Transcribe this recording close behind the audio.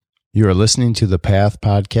You are listening to the Path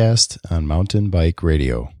Podcast on Mountain Bike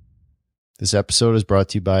Radio. This episode is brought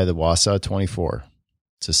to you by the Wausau 24.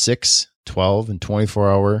 It's a 6, 12, and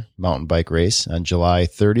 24-hour mountain bike race on July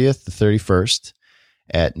 30th to 31st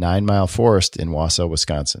at 9 Mile Forest in Wausau,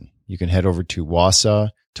 Wisconsin. You can head over to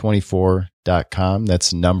wausau24.com.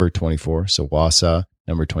 That's number 24, so Wausau,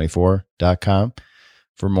 number 24.com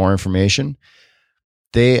for more information.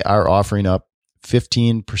 They are offering up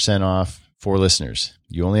 15% off for listeners.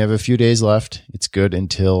 You only have a few days left. It's good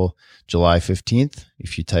until July 15th.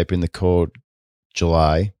 If you type in the code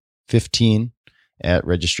July 15 at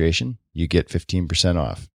registration, you get 15%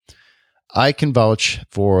 off. I can vouch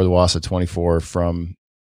for the Wausau 24 from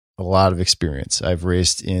a lot of experience. I've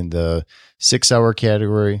raced in the 6-hour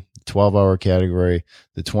category, 12-hour category,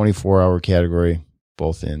 the 24-hour category,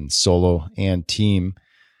 both in solo and team.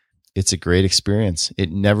 It's a great experience.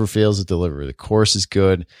 It never fails to deliver. The course is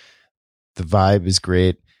good. The vibe is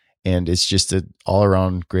great, and it's just an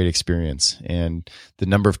all-around great experience. And the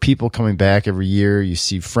number of people coming back every year, you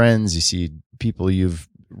see friends, you see people you've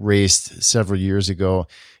raced several years ago.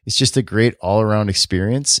 It's just a great all-around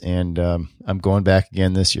experience, and I'm going back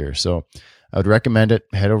again this year. So I would recommend it.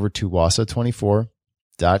 Head over to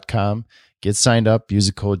wausau24.com, get signed up, use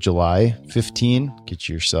the code July15, get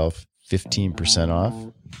yourself 15% off,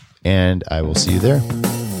 and I will see you there.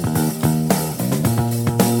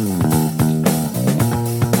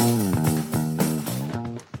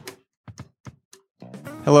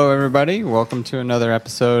 Hello, everybody. Welcome to another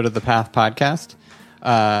episode of the Path Podcast.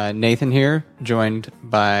 Nathan here, joined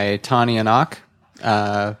by Tani and Ak,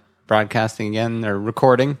 broadcasting again, or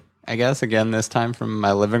recording, I guess, again this time from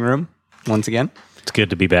my living room, once again. It's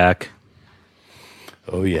good to be back.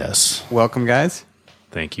 Oh, yes. Welcome, guys.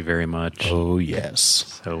 Thank you very much. Oh,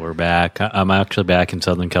 yes. So we're back. I'm actually back in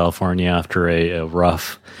Southern California after a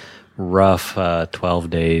rough 12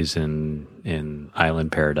 days in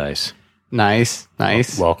island paradise. Nice.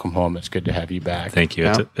 Welcome home. It's good to have you back. Thank you.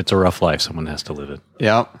 Yep. It's a rough life. Someone has to live it.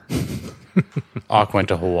 Yep. Ak went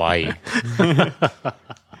to Hawaii.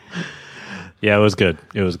 Yeah, it was good.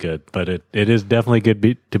 But it is definitely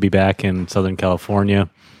good to be back in Southern California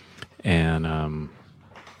and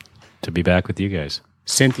to be back with you guys.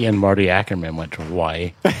 Cynthia and Marty Ackerman went to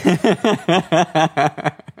Hawaii.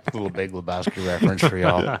 Little Big Lebowski reference for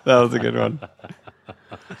y'all. That was a good one.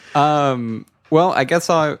 Well, I guess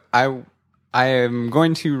I am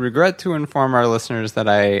going to regret to inform our listeners that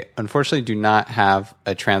I unfortunately do not have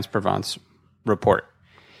a Trans-Provence report.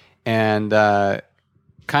 And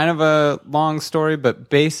kind of a long story, but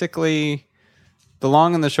basically the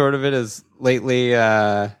long and the short of it is lately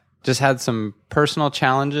just had some personal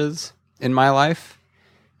challenges in my life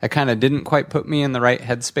that kind of didn't quite put me in the right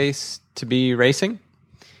headspace to be racing.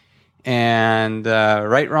 And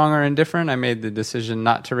right, wrong, or indifferent, I made the decision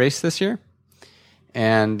not to race this year.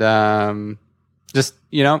 And just,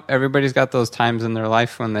 everybody's got those times in their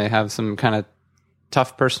life when they have some kind of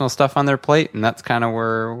tough personal stuff on their plate, and that's kind of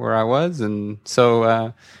where I was. And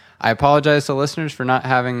so I apologize to listeners for not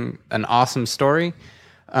having an awesome story,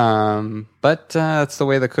 but that's the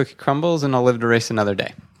way the cookie crumbles, and I'll live to race another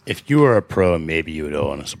day. If you were a pro, maybe you would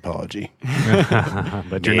owe an apology.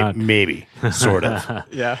 But you're not. Maybe, sort of.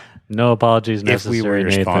 Yeah. No apologies necessary, if we were your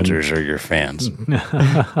Nathan. sponsors or your fans.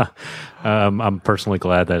 I'm personally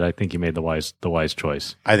glad that I think you made the wise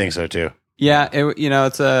choice. I think so too. Yeah,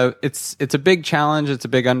 it's a big challenge. It's a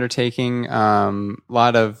big undertaking. A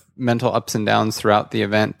lot of mental ups and downs throughout the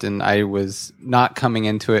event, and I was not coming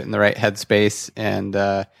into it in the right headspace. And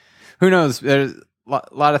who knows? There's a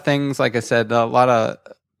lot of things. Like I said, a lot of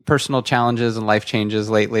personal challenges and life changes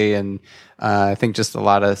lately, and I think just a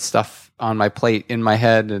lot of stuff on my plate in my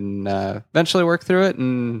head, and eventually work through it.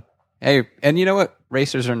 And hey, and you know what?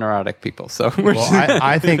 Racers are neurotic people. So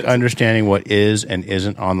I think understanding what is and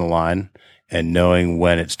isn't on the line, and knowing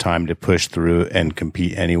when it's time to push through and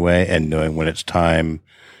compete anyway, and knowing when it's time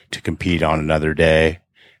to compete on another day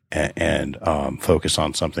and focus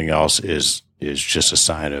on something else is just a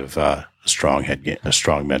sign of a strong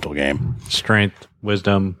mental game. Strength,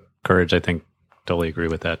 wisdom, courage. I think totally agree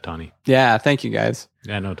with that, Tani. Yeah, thank you guys.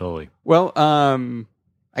 Yeah, no, totally. Well,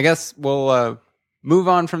 I guess we'll move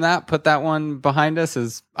on from that, put that one behind us,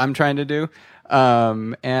 as I'm trying to do.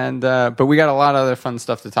 But we got a lot of other fun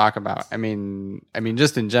stuff to talk about. I mean,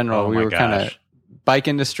 just in general, we were kind of, bike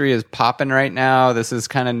industry is popping right now. This is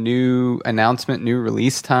kind of new announcement, new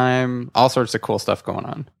release time, all sorts of cool stuff going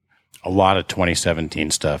on. A lot of 2017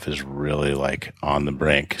 stuff is really like on the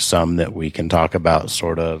brink. Some that we can talk about,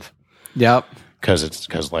 sort of. Yep.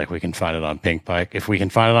 because like we can find it on Pink Bike. If we can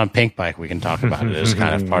find it on Pink Bike, we can talk about it as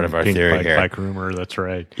kind of part of our Pink theory bike, here. bike rumor. That's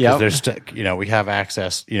right. Yeah. There's, we have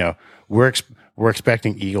access. We're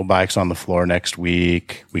expecting Eagle bikes on the floor next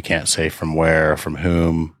week. We can't say from where, from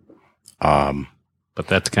whom. But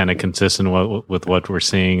that's kind of consistent with what we're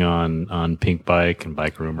seeing on Pink Bike and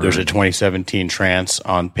Bike Rumor. There's a 2017 Trance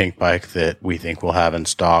on Pink Bike that we think we'll have in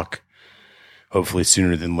stock, hopefully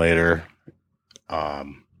sooner than later.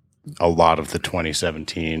 A lot of the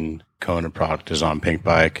 2017 Kona product is on Pink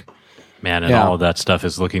Bike. Man, and all of that stuff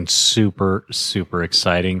is looking super, super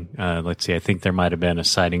exciting. Let's see. I think there might have been a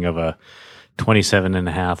sighting of a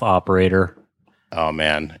 27.5 operator. Oh,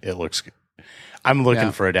 man. It looks good. I'm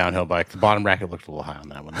looking for a downhill bike. The bottom bracket looked a little high on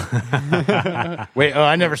that one. Wait,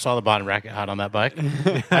 I never saw the bottom bracket hot on that bike.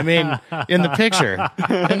 I mean, in the picture,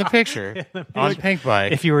 on Pink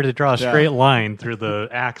Bike. If you were to draw a straight line through the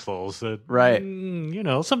axles, Right.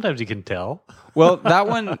 Sometimes you can tell. Well, that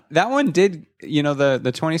one did, the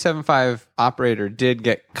 27.5 operator did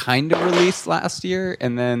get kind of released last year,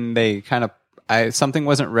 and then they kind of, something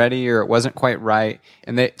wasn't ready or it wasn't quite right.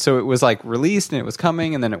 And so it was like released and it was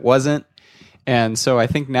coming and then it wasn't. And so I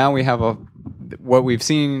think now we have what we've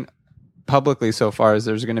seen publicly so far is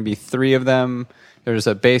there's going to be 3 of them. There's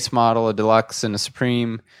a base model, a deluxe, and a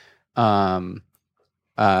supreme. They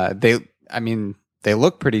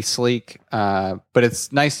look pretty sleek, but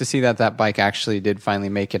it's nice to see that bike actually did finally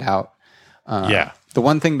make it out. The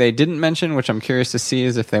one thing they didn't mention, which I'm curious to see,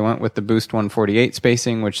 is if they went with the Boost 148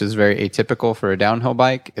 spacing, which is very atypical for a downhill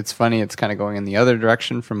bike. It's funny, it's kind of going in the other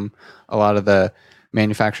direction from a lot of the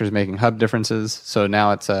manufacturers making hub differences. So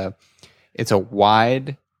now it's a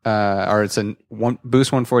wide, or it's a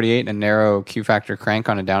Boost 148 and narrow Q factor crank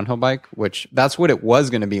on a downhill bike, which that's what it was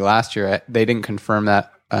going to be last year. They didn't confirm that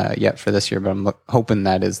yet for this year, but I'm hoping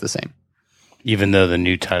that is the same. Even though the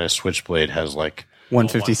new Titus Switchblade has like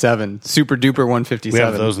 157, super duper 157. We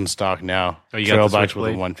have those in stock now. Oh, you got Trail the bikes with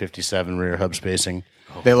a Switchblade? 157 rear hub spacing.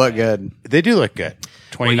 They look good. They do look good.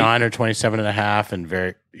 29 or 27 and a half and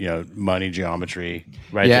very, money geometry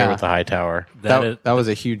right there with the high tower. That was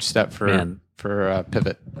a huge step for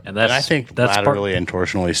Pivot. And And I think that's laterally and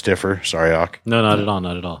torsionally stiffer. Sorry, Ock. No, not at all.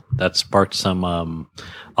 Not at all. That sparked some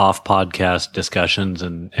off podcast discussions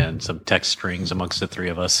and some text strings amongst the 3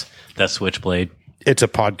 of us. That Switchblade. It's a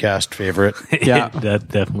podcast favorite. Yeah. That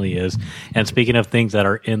definitely is. And speaking of things that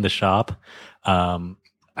are in the shop,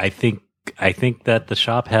 I think that the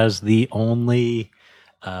shop has the only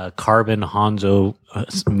carbon Hanzo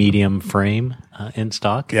medium frame in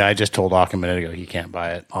stock. Yeah, I just told Ock a minute ago he can't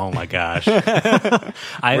buy it. Oh my gosh!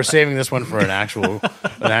 We're saving this one for an actual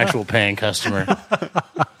paying customer.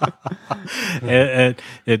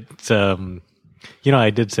 It's I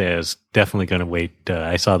did say I was definitely going to wait.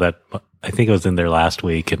 I saw that. I think it was in there last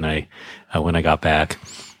week, and I when I got back,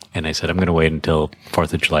 and I said I'm going to wait until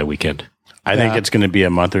 4th of July weekend. I think it's going to be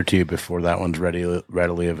a month or 2 before that one's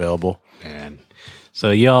readily available. And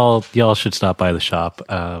so y'all should stop by the shop.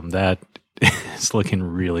 That is looking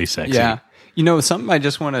really sexy. Yeah. Something I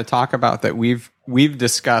just want to talk about that we've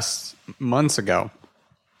discussed months ago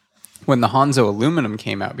when the Hanzo aluminum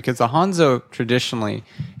came out, because the Hanzo traditionally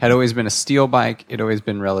had always been a steel bike. It had always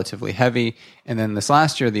been relatively heavy. And then this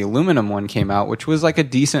last year, the aluminum one came out, which was like a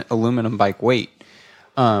decent aluminum bike weight.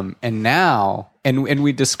 And now, and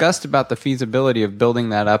we discussed about the feasibility of building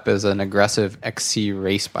that up as an aggressive XC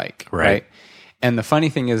race bike, right? And the funny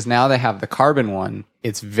thing is now they have the carbon one.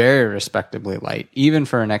 It's very respectably light, even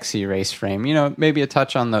for an XC race frame. Maybe a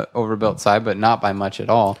touch on the overbuilt side, but not by much at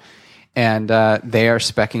all. And they are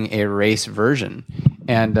speccing a race version.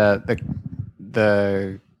 And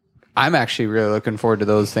I'm actually really looking forward to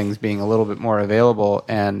those things being a little bit more available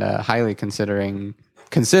and highly considering,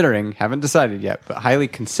 haven't decided yet, but highly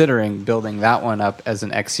considering building that one up as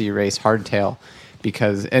an XC race hardtail.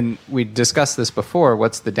 Because, and we discussed this before,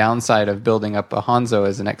 what's the downside of building up a Hanzo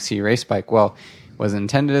as an XC race bike? Well, was it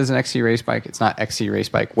intended as an XC race bike? It's not XC race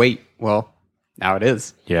bike weight. Well, now it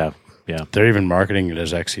is. Yeah. They're even marketing it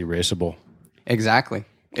as XC raceable. Exactly.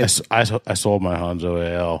 I sold my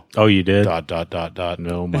Hanzo AL. Oh, you did? ...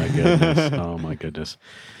 No, my goodness. Oh my goodness.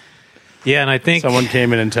 Yeah, and I think someone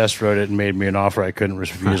came in and test rode it and made me an offer I couldn't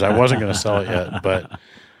refuse. I wasn't going to sell it yet, but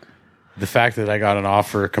the fact that I got an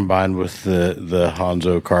offer combined with the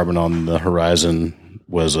Hanzo carbon on the horizon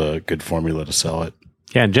was a good formula to sell it.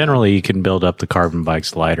 Yeah, and generally you can build up the carbon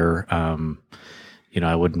bikes lighter.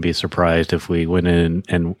 I wouldn't be surprised if we went in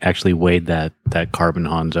and actually weighed that carbon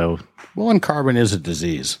Hanzo. Well, and carbon is a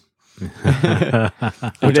disease, which I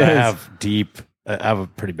have I have a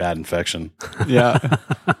pretty bad infection. Yeah.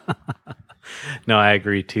 No, I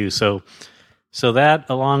agree too. So So that,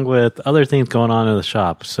 along with other things going on in the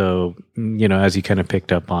shop. So, as you kind of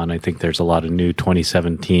picked up on, I think there's a lot of new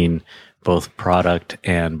 2017, both product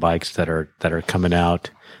and bikes that are coming out.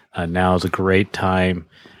 Now is a great time.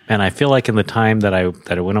 And I feel like in the time that I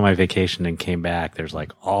went on my vacation and came back, there's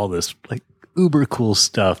like all this like uber cool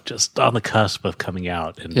stuff just on the cusp of coming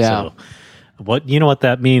out. And so what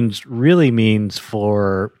that really means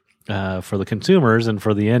for the consumers and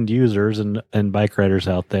for the end users and bike riders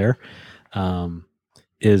out there,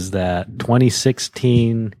 is that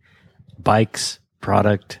 2016 bikes,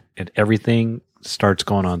 product, and everything starts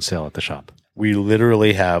going on sale at the shop. We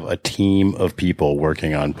literally have a team of people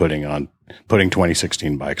working on putting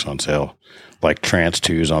 2016 bikes on sale, like Trance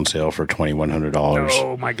 2's on sale for $2,100.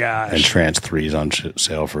 Oh my gosh! And Trance 3's on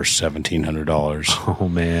sale for $1,700. Oh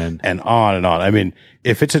man! And on and on. I mean,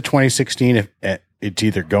 if it's a 2016, it's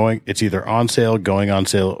either on sale, going on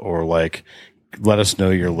sale, or like, let us know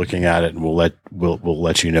you're looking at it, and we'll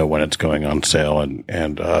let you know when it's going on sale. And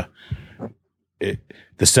the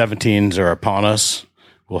 17s are upon us.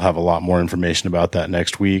 We'll have a lot more information about that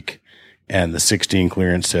next week. And the 16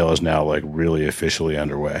 clearance sale is now like really officially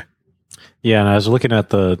underway. Yeah, and I was looking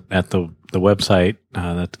at the website.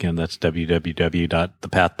 That's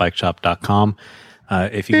www.thepathbikeshop.com.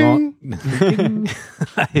 If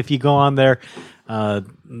you go on there,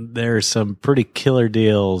 there's some pretty killer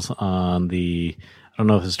deals on the, I don't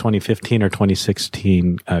know if it's 2015 or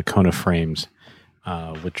 2016 Kona frames,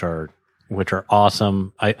 which are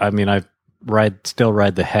awesome. I mean, I still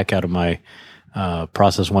ride the heck out of my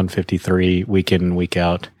Process 153 week in and week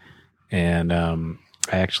out, and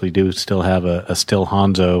I actually do still have a Still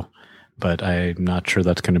Hanzo, but I'm not sure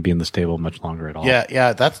that's going to be in the stable much longer at all.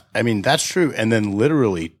 Yeah, that's true. And then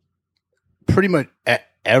literally, pretty much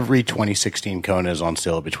every 2016 Kona is on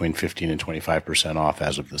sale between 15 and 25% off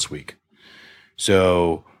as of this week.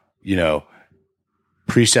 So,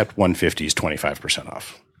 Precept 150 is 25%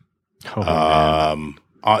 off.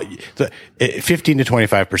 Oh, 15 to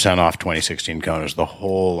 25% off 2016 Konas, the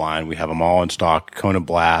whole line. We have them all in stock. Kona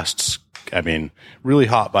Blasts. I mean, really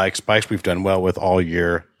hot bikes we've done well with all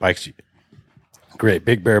year. Bikes, great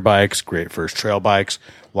Big Bear bikes, great first trail bikes,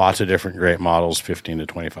 lots of different great models, 15 to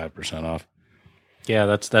 25% off. Yeah,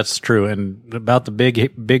 that's true. And about the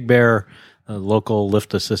Big Bear local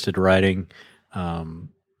lift assisted riding,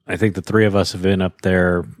 I think the three of us have been up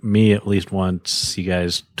there, me at least once, you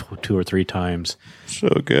guys two or three times. So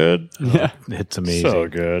good. Yeah. It's amazing. So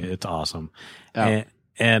good. It's awesome. Oh.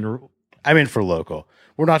 And I mean, for local,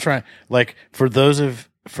 we're not trying, like, for those of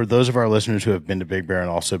our listeners who have been to Big Bear and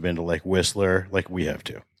also been to Lake Whistler, like we have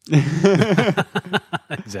too.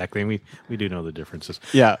 Exactly. And we do know the differences.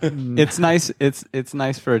 Yeah. It's nice. It's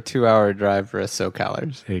nice for a 2-hour drive for us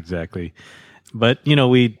SoCalers. Exactly. But,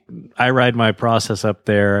 I ride my Process up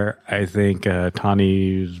there. I think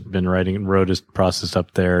Tawny's been rode his Process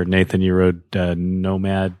up there. Nathan, you rode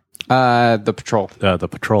Nomad. The Patrol. The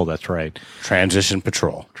Patrol, that's right. Transition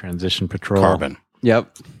Patrol. Carbon.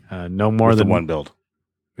 Yep. No more with than the one build.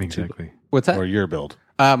 Exactly. What's that? Or your build.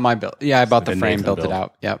 My build. Yeah, I bought the Nathan frame, built build. it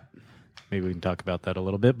out. Yep. Maybe we can talk about that a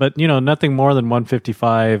little bit. But, nothing more than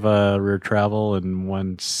 155 rear travel and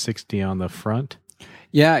 160 on the front.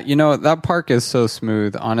 Yeah, that park is so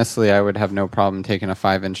smooth. Honestly, I would have no problem taking a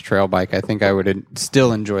 5-inch trail bike. I think I would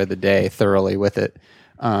still enjoy the day thoroughly with it.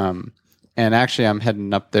 And actually, I'm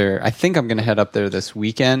heading up there. I think I'm going to head up there this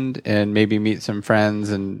weekend and maybe meet some friends,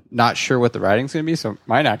 and not sure what the riding's going to be. So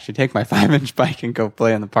might actually take my 5-inch bike and go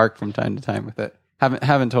play in the park from time to time with it.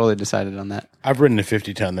 Haven't totally decided on that. I've ridden a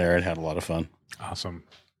 50-ton there and had a lot of fun. Awesome.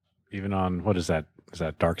 Even on, what is that? Is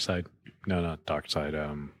that Dark Side? No, not Dark Side.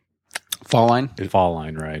 Fall line? Fall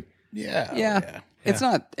Line, right? Yeah. It's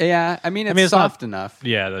not. Yeah. I mean, it's soft enough.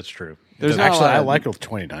 Yeah, that's true. There's not Actually, a lot I of- like a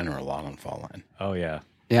 29er a lot on Fall Line. Oh, yeah.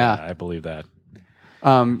 Yeah. I believe that.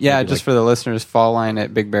 Just for the listeners, Fall Line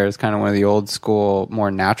at Big Bear is kind of one of the old school,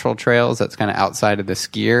 more natural trails that's kind of outside of the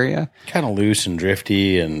ski area. Kind of loose and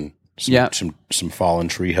drifty, and some fallen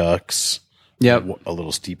tree hucks. Yep. A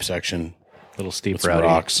little steep section. Little steep With some rowdy.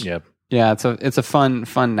 rocks. Yep. Yeah, it's a fun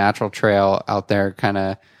natural trail out there. Kind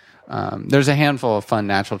of, there's a handful of fun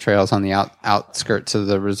natural trails on the outskirts of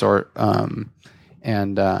the resort, but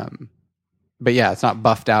yeah, it's not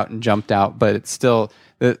buffed out and jumped out, but it's still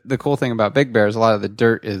the cool thing about Big Bear is a lot of the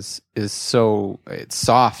dirt is so it's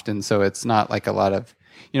soft, and so it's not like a lot of,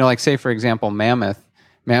 like say for example Mammoth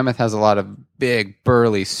has a lot of big,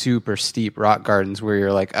 burly, super steep rock gardens where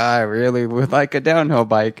you're like, I really would like a downhill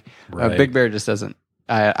bike. Right. Big Bear just doesn't.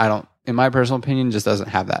 I don't, in my personal opinion, just doesn't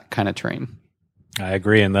have that kind of terrain. I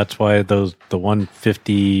agree, and that's why the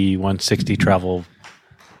 150, 160 travel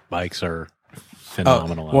bikes are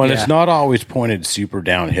phenomenal. Well, Yeah. it's not always pointed super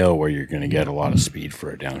downhill where you're going to get a lot of speed for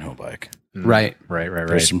a downhill bike. Right. Right.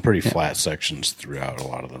 There's some pretty flat sections throughout a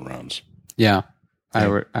lot of the runs. Yeah. I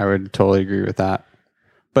would totally agree with that.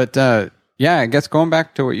 But yeah, I guess going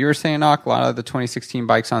back to what you were saying, Ock, a lot of the 2016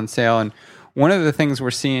 bikes on sale, and one of the things we're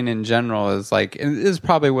seeing in general is like, and this is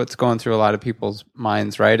probably what's going through a lot of people's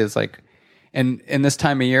minds, right? Is like, and in this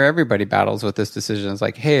time of year, everybody battles with this decision. It's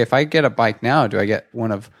like, hey, if I get a bike now, do I get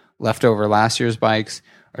one of leftover last year's bikes,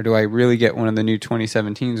 or do I really get one of the new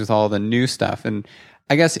 2017s with all the new stuff? And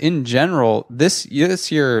I guess in general, this year,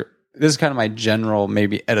 this is kind of my general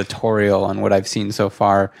maybe editorial on what I've seen so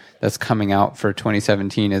far that's coming out for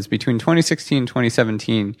 2017 is between 2016 and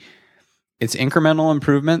 2017, it's incremental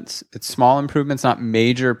improvements. It's small improvements, not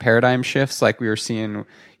major paradigm shifts like we were seeing,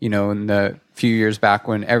 in the few years back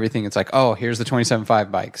when everything, it's like, oh, here's the 27.5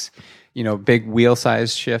 bikes, big wheel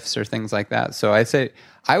size shifts or things like that. So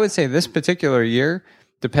I would say this particular year,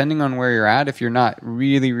 depending on where you're at, if you're not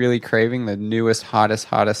really, really craving the newest, hottest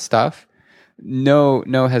stuff, no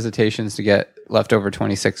hesitations to get leftover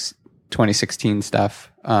 2016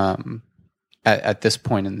 stuff at this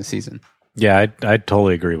point in the season. Yeah, I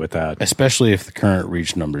totally agree with that. Especially if the current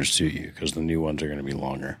reach numbers suit you, because the new ones are going to be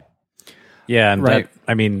longer. Yeah, and right.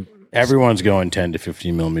 Everyone's going 10 to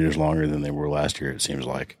 15 millimeters longer than they were last year, it seems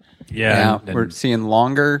like. Yeah, we're seeing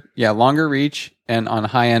longer reach, and on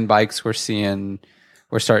high end bikes, we're starting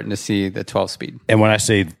to see the 12 speed. And when I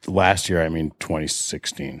say last year, I mean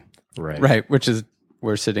 2016. right, which is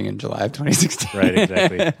we're sitting in July of 2016. Right,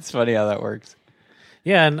 exactly. It's funny how that works.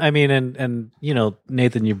 Yeah, and and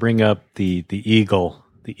Nathan, you bring up the Eagle.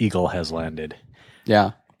 The Eagle has landed.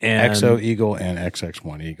 Yeah. And XO Eagle and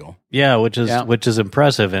XX1 Eagle. Yeah, which is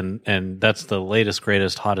impressive, and that's the latest,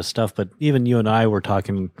 greatest, hottest stuff. But even you and I were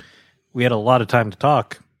talking. We had a lot of time to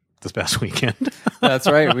talk this past weekend. That's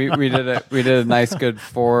right. We did a nice, good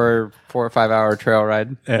 4 or 5 hour trail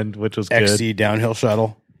ride, and which was good. XC downhill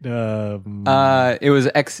shuttle. It was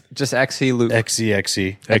just XC loop.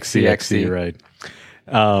 XC, right.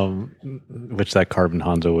 Which that Carbon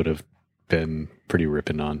Honzo would have been pretty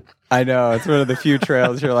ripping on. I know, it's one of the few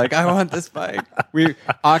trails you're like, I want this bike.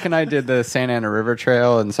 Ock and I did the Santa Ana River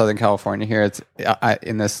Trail in Southern California here. It's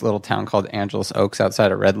in this little town called Angeles Oaks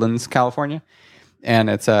outside of Redlands, California. And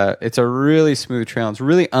it's a really smooth trail. It's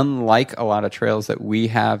really unlike a lot of trails that we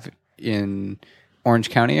have in Orange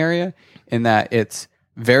County area in that it's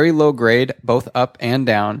very low grade, both up and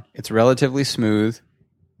down. It's relatively smooth.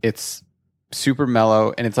 It's super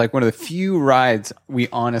mellow, and it's like one of the few rides we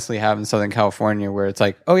honestly have in Southern California where it's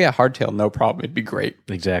like, oh yeah, hardtail, no problem, it'd be great.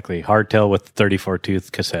 Exactly, hardtail with 34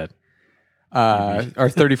 tooth cassette, or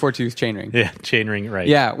 34 tooth chainring. Yeah, chainring, right?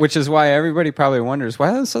 Yeah, which is why everybody probably wonders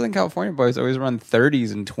why those Southern California boys always run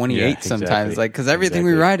 30s and 28 sometimes, like because everything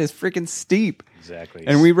we ride is freaking steep. Exactly.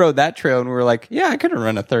 And we rode that trail and we were like, yeah, I could have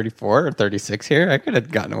run a 34 or 36 here. I could have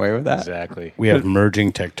gotten away with that. Exactly. We have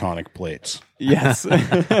merging tectonic plates. Yes.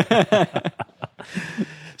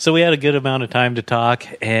 So we had a good amount of time to talk,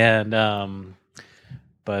 and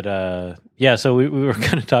yeah, so we were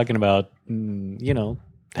kind of talking about, how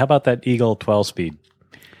about that Eagle 12 speed?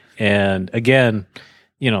 And again,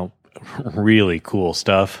 really cool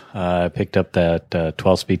stuff. I picked up that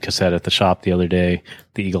 12 speed cassette at the shop the other day,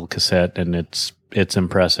 the Eagle cassette, and it's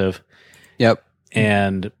impressive. Yep.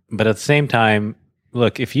 But at the same time,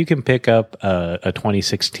 look, if you can pick up a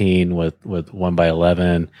 2016 with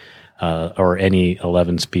 1x11 or any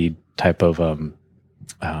 11 speed type of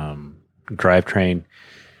drivetrain,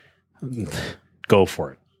 go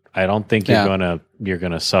for it. I don't think you're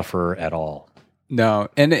gonna suffer at all. No,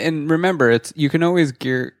 and remember, you can always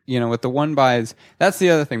gear, with the 1x. That's the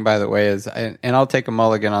other thing, by the way, is, and I'll take a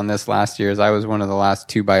mulligan on this last year, as I was one of the last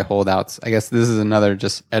 2x holdouts. I guess this is another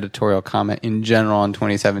just editorial comment in general on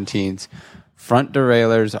 2017's. Front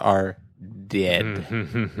derailleurs are dead.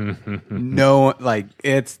 No,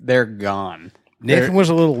 they're gone. Nathan was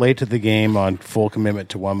a little late to the game on full commitment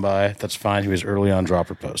to 1x. That's fine. He was early on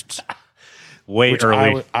dropper posts. Way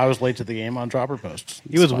early. I was late to the game on dropper posts.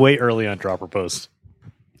 He was way early on dropper posts.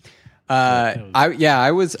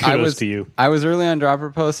 I was. Kudos to you. I was early on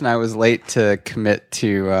dropper posts, and I was late to commit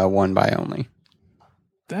to 1x only.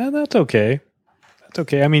 That's okay. That's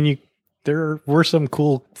okay. I mean, there were some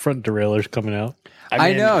cool front derailleurs coming out.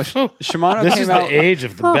 I know. Shimano This came is out. the age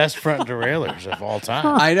of the best front derailleurs of all time.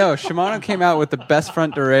 I know. Shimano came out with the best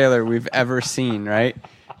front derailleur we've ever seen, right?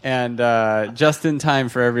 And just in time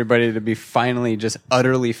for everybody to be finally just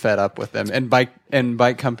utterly fed up with them, and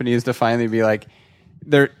bike companies to finally be like,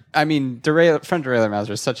 I mean, front derailleur mounts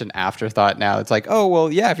are such an afterthought now. It's like, oh,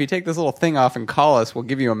 well, yeah, if you take this little thing off and call us, we'll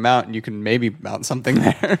give you a mount and you can maybe mount something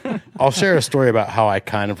there. I'll share a story about how I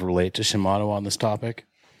kind of relate to Shimano on this topic.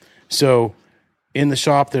 So in the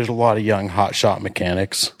shop, there's a lot of young hot shot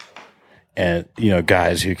mechanics and,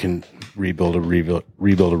 guys who can rebuild a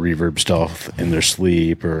reverb stealth in their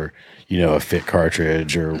sleep or, a fit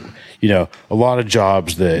cartridge or, a lot of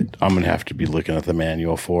jobs that I'm going to have to be looking at the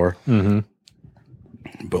manual for. Mm-hmm.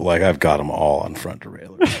 But I've got them all on front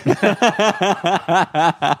derailleurs.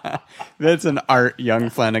 That's an art,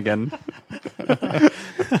 young Flanagan.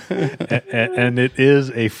 and it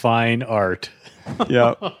is a fine art.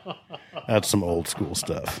 Yeah. That's some old school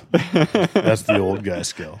stuff. That's the old guy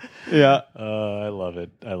skill. Yeah. I love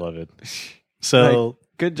it. So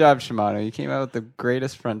good job, Shimano. You came out with the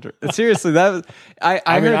greatest front. Seriously, that was.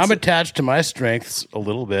 I mean, heard I'm attached to my strengths a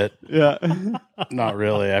little bit. Yeah. Not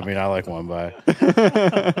really. I mean, I like one by.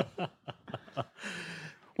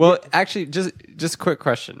 Well, actually, just a quick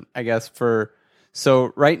question, I guess.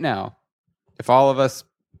 So right now, if all of us,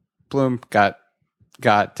 Bloom got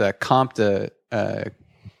comped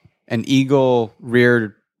an Eagle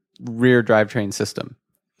rear drivetrain system.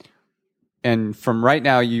 And from right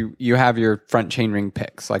now, you have your front chainring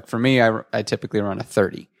picks. Like for me, I typically run a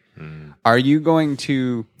 30. Are you going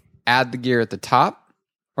to add the gear at the top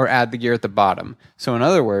or add the gear at the bottom? So in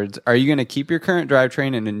other words, are you going to keep your current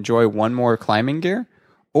drivetrain and enjoy one more climbing gear?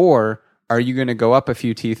 Or are you going to go up a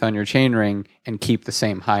few teeth on your chainring and keep the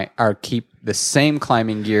same keep the same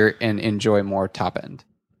climbing gear and enjoy more top end?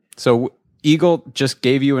 So Eagle just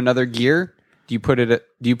gave you another gear. Do you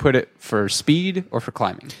put it for speed or for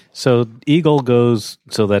climbing? So Eagle goes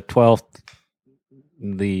that 12th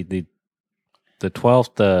the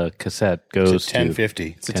 12th cassette goes to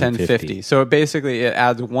 1050. It's a 1050. So it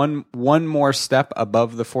adds one more step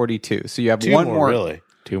above the 42. So you have Two one more. Really?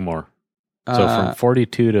 Two more. So from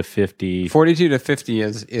 42 to 50. 42 to 50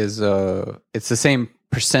 is it's the same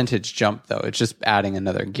percentage jump though. It's just adding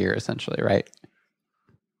another gear essentially, right?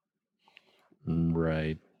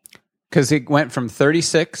 Right. Because it went from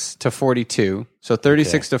 36 to 42. So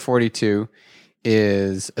 36 to 42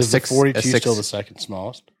 is a 6. 42 still the second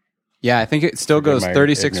smallest? Yeah, I think it still goes my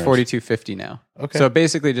 36, ignorance. 42, 50 now. Okay. So it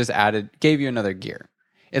basically just gave you another gear.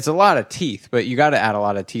 It's a lot of teeth, but you got to add a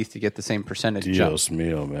lot of teeth to get the same percentage jump. Dios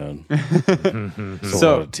mío, man. It's a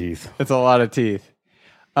lot of teeth. It's a lot of teeth.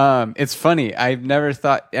 It's funny. I've never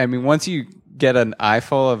thought, once you get an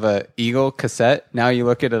eyeful of a Eagle cassette, now you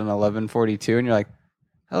look at an 1142 and you're like,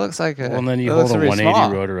 that looks like a. Well, and then you that hold looks a really 180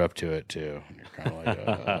 small. rotor up to it too. You're kind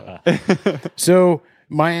of like, So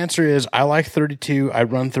my answer is I like 32. I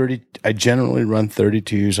generally run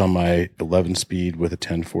 32s on my 11 speed with a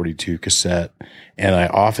 1042 cassette. And I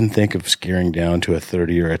often think of gearing down to a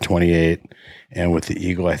 30 or a 28. And with the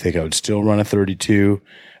Eagle, I think I would still run a 32.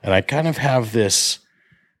 And I kind of have this.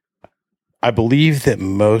 I believe that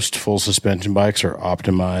most full suspension bikes are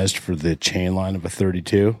optimized for the chain line of a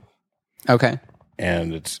 32. Okay.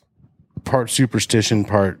 And it's part superstition,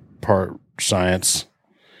 part science.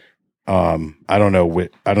 I don't know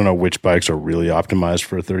which bikes are really optimized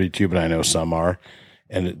for a 32, but I know some are.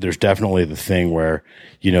 And there's definitely the thing where,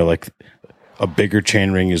 like a bigger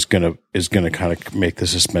chainring is gonna kind of make the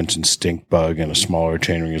suspension stink bug, and a smaller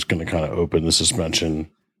chainring is gonna kind of open the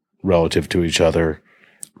suspension relative to each other.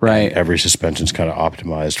 Right. And every suspension's kind of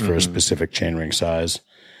optimized for a specific chainring size.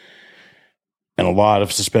 And a lot of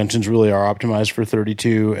suspensions really are optimized for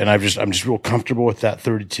 32. And I'm just real comfortable with that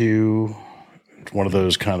 32. It's one of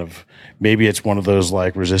those maybe it's one of those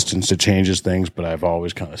like resistance to changes things, but I've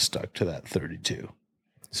always kind of stuck to that 32.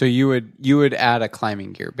 So you would add a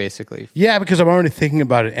climbing gear basically. Yeah, because I'm already thinking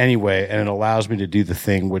about it anyway, and it allows me to do the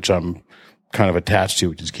thing which I'm kind of attached to,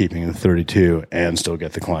 which is keeping the 32 and still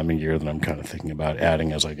get the climbing gear that I'm kind of thinking about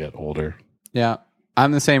adding as I get older. Yeah.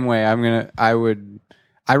 I'm the same way. I run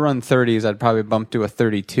 30s. I'd probably bump to a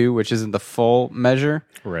 32, which isn't the full measure.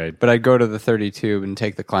 Right. But I'd go to the 32 and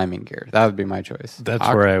take the climbing gear. That would be my choice.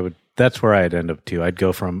 That's where I'd end up too. I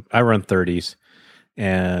run 30s,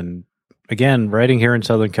 and again, riding here in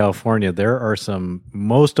Southern California, there are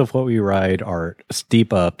most of what we ride are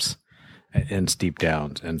steep ups and steep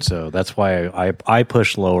downs. And so that's why I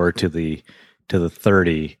push lower to the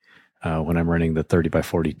 30 when I'm running the 30 by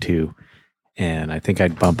 42. And I think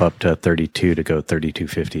I'd bump up to 32 to go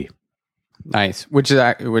 3250. Nice. Which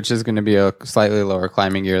is going to be a slightly lower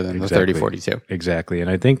climbing gear than Exactly. the 3042. Exactly. And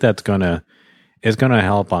I think that's going to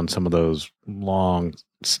help on some of those long,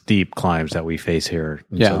 steep climbs that we face here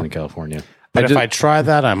in Southern California. But if I try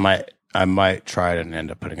that, I might try it and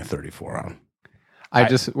end up putting a 34 on. I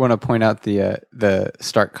just want to point out the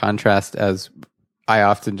stark contrast as I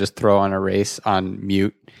often just throw on a race on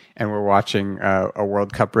mute, and we're watching a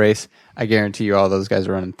World Cup race. I guarantee you, all those guys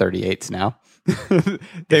are running 38s now.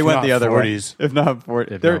 They If went not the other 40s. way. If not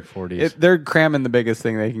 40, If not 40s. they're cramming the biggest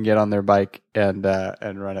thing they can get on their bike and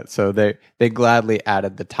run it. So they gladly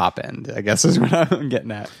added the top end, I guess is what I'm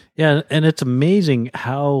getting at. Yeah, and it's amazing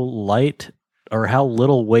how light or how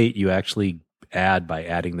little weight you actually add by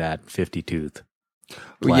adding that 50 tooth.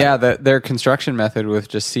 Yeah, their construction method with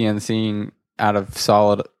just CNCing out of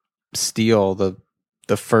solid steel the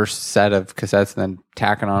first set of cassettes and then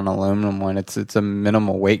tacking on an aluminum one. It's a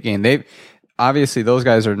minimal weight gain. They obviously those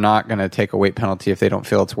guys are not going to take a weight penalty if they don't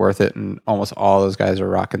feel it's worth it, and almost all those guys are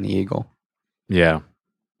rocking the Eagle. Yeah,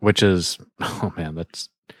 which is that's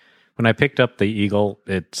when I picked up the Eagle.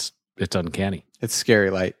 It's uncanny. It's scary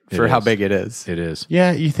light It for how is. big it is. It is.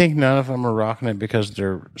 Yeah, you think none of them are rocking it because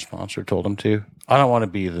their sponsor told them to? I don't want to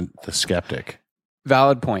be the skeptic.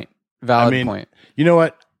 Valid point. Point. You know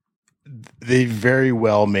what? They very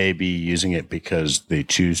well may be using it because they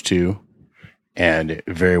choose to, and it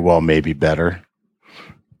very well may be better.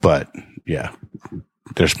 But yeah,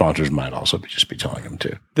 their sponsors might also just be telling them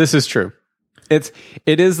to. This is true. It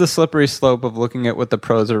is the slippery slope of looking at what the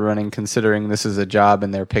pros are running, considering this is a job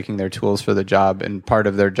and they're picking their tools for the job, and part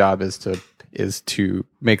of their job is to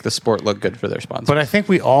make the sport look good for their sponsors. But I think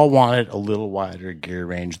we all wanted a little wider gear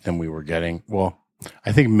range than we were getting. Well,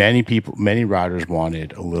 I think many riders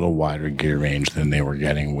wanted a little wider gear range than they were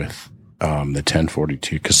getting with the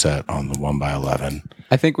 1042 cassette on the 1x11.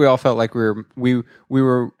 I think we all felt like we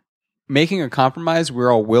were making a compromise. We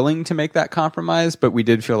were all willing to make that compromise, but we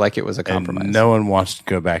did feel like it was a compromise. And no one wants to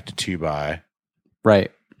go back to 2x.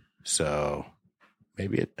 Right. So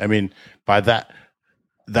maybe by that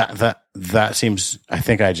seems, I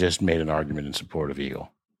think I just made an argument in support of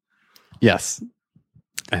Eagle. Yes.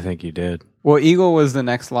 I think you did. Well, Eagle was the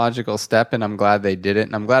next logical step, and I'm glad they did it.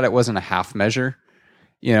 And I'm glad it wasn't a half measure,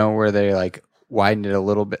 where they like widened it a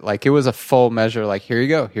little bit. Like it was a full measure, like, here you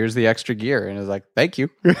go, here's the extra gear. And it was like, thank you.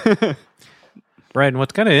 Right. And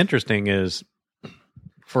what's kind of interesting is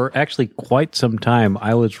for actually quite some time,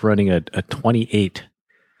 I was running a 28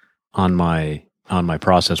 on my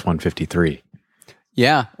Process 153.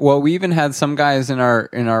 Yeah. Well, we even had some guys in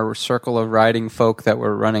our circle of riding folk that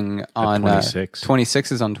were running on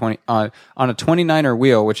 26s on a 29er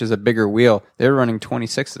wheel, which is a bigger wheel. They were running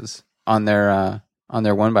 26s on their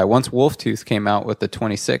 1x. Once Wolftooth came out with the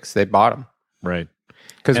 26, they bought them. Right.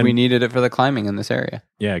 Because we needed it for the climbing in this area.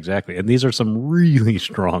 Yeah, exactly. And these are some really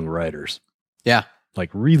strong riders. Yeah.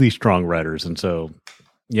 Like really strong riders. And so,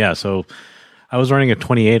 yeah, so I was running a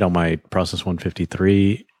 28 on my Process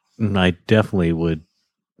 153, and I definitely would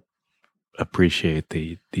appreciate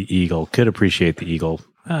the Eagle. Could appreciate the Eagle.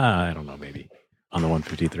 I don't know, maybe on the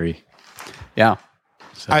 153. Yeah.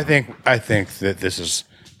 So, I think that this is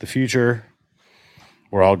the future.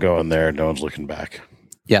 We're all going there. No one's looking back.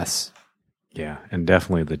 Yes. yeah, and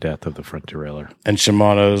definitely the death of the front derailleur. And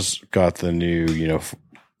Shimano's got the new,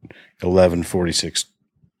 1146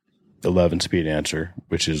 11 speed answer,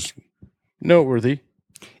 which is noteworthy.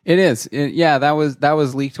 It is. Yeah, that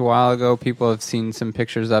was leaked a while ago. People have seen some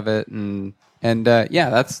pictures of it, and yeah,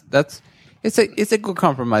 that's it's a good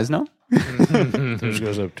compromise, no? This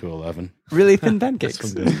goes up to 11. Really thin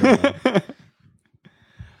pancakes.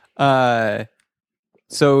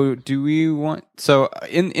 So do we want? So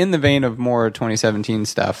in the vein of more 2017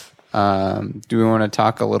 stuff, do we want to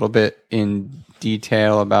talk a little bit in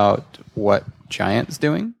detail about what Giant's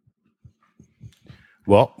doing?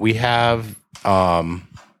 Well, we have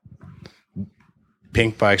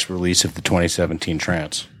Pink Bike's release of the 2017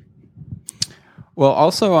 Trance. Well,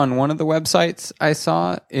 also on one of the websites I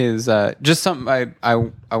saw is just something I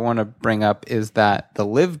want to bring up is that the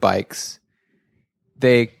Live Bikes,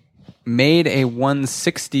 they made a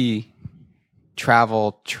 160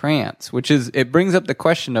 travel Trance, which is, it brings up the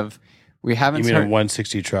question of, we haven't You mean a heard,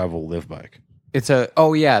 160 travel Live Bike? it's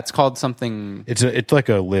it's called something. It's like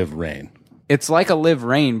a Live Rain. It's like a Live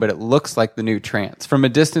Rain, but it looks like the new Trance. From a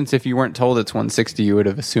distance, if you weren't told it's 160, you would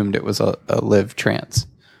have assumed it was a Live Trance.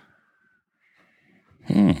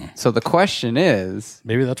 So the question is,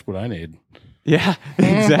 Maybe that's what I need. yeah,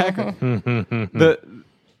 exactly.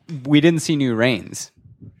 We didn't see new reins.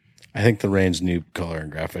 I think the Rain's new color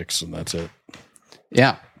and graphics, and that's it.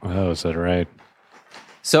 Yeah. Oh, is that right?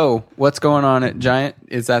 So what's going on at Giant?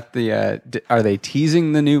 Is that are they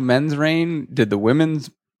teasing the new men's rein? Did the women's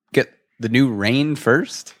get the new rein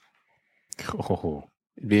first? Oh,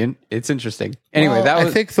 It's interesting. Anyway, I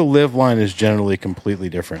think the Live line is generally completely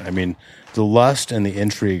different. I mean, the Lust and the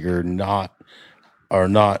Intrigue are not.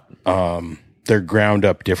 The they're ground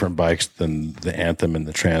up different bikes than the Anthem and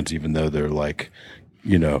the Trans, even though they're like,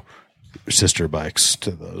 sister bikes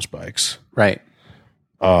to those bikes. Right.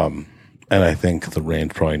 And I think the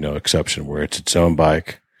Rain's probably no exception, where it's its own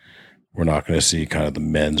bike. We're not going to see kind of the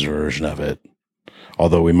men's version of it,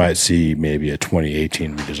 although we might see maybe a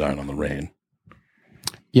 2018 redesign on the Rain.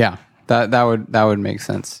 Yeah, that would make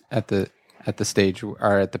sense at the stage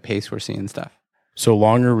or at the pace we're seeing stuff. So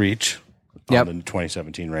longer reach Yep. on the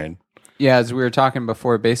 2017 Rain. Yeah, as we were talking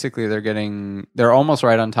before, basically they're almost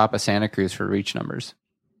right on top of Santa Cruz for reach numbers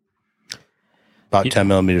About 10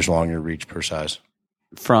 millimeters longer reach per size.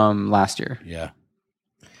 from last year. Yeah.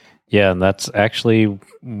 Yeah, and that's actually,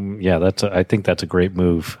 I think that's a great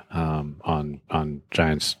move on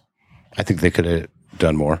Giants. I think they could have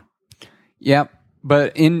done more. Yep.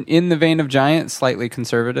 But in the vein of Giant, slightly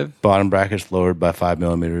conservative. Bottom brackets lowered by 5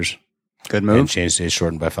 millimeters. Good And move. chainstays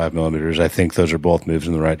shortened by 5 millimeters. I think those are both moves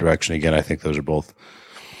in the right direction. Again, I think those are both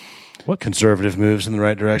conservative moves in the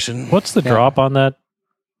right direction. What's the drop on that,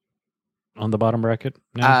 on the bottom bracket?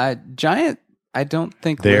 now? Giant, I don't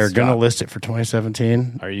think They're lists going to drop. list it for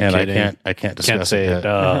 2017. Are you and kidding? I can't discuss Can't say it it.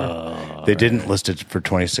 yet. They didn't list it for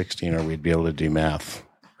 2016, or we'd be able to do math.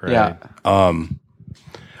 Right. Yeah.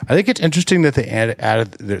 I think it's interesting that they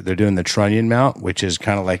added they're doing the trunnion mount, which is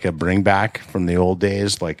kind of like a bring back from the old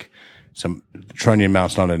days. Like some trunnion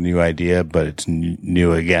mount's not a new idea, but it's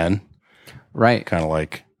new again. Right. Kind of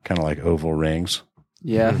like oval rings.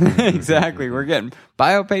 Yeah, exactly. We're getting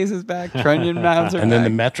Biopace is back. Trunnion mounts are And then the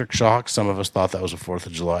back. metric shocks. Some of us thought that was a 4th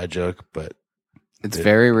of July joke, but It's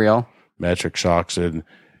very real. metric shocks, and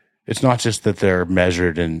it's not just that they're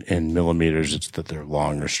measured in millimeters; it's that they're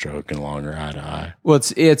longer stroke and longer eye to eye. Well,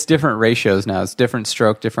 it's different ratios now. It's different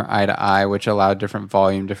stroke, different eye to eye, which allow different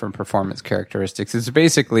volume, different performance characteristics.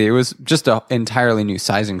 It was just an entirely new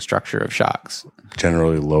sizing structure of shocks.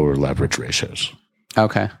 Generally, lower leverage ratios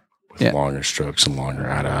Okay. with Yeah. longer strokes and longer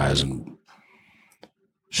eye to eyes, and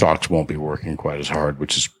shocks won't be working quite as hard,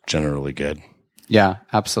 which is generally good. Yeah,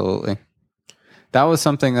 absolutely. That was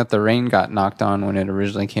something that the Rain got knocked on when it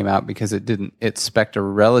originally came out because it spec'd a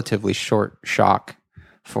relatively short shock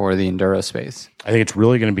for the enduro space. I think it's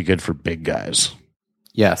really going to be good for big guys,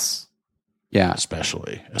 Yes. Yeah.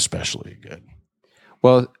 especially good.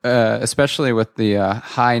 Well, especially with the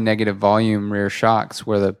high negative volume rear shocks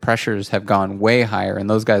where the pressures have gone way higher and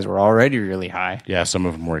those guys were already really high. Yeah, some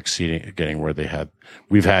of them were getting where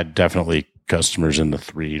we've had definitely customers in the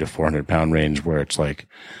 300 to 400 pound range where it's like,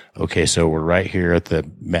 okay, so we're right here at the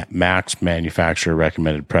max manufacturer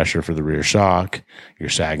recommended pressure for the rear shock. You're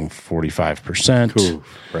sagging 45%. Cool.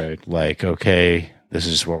 Right. Like, okay, this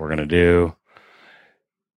is what we're going to do.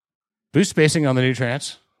 Boost spacing on the new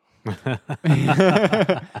Trans.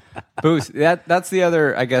 Boost. That's the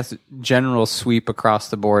other, I guess, general sweep across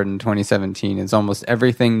the board in 2017 is almost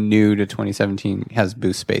everything new to 2017 has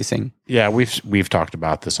boost spacing. Yeah, we've talked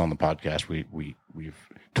about this on the podcast. We've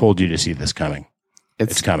told you to see this coming.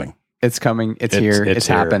 It's coming. It's coming. It's here. It's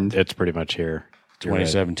here. happened. It's pretty much here. You're right.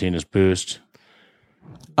 2017 is Boost.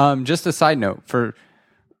 Just a side note for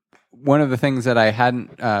one of the things that I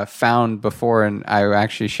hadn't found before, and I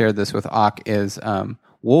actually shared this with Ock, is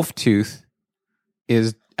Wolf Tooth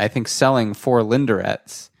is, I think, selling for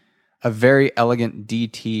Linderets a very elegant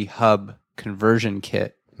DT hub conversion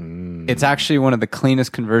kit. It's actually one of the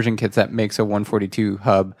cleanest conversion kits that makes a 142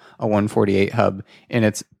 hub, a 148 hub,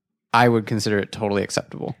 and I would consider it totally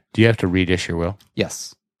acceptable. Do you have to read your will?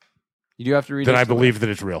 Yes. You do have to read Then this I to believe that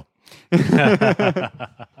it's real.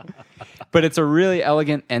 But it's a really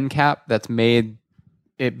elegant end cap that's made.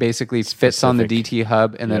 It basically fits on the DT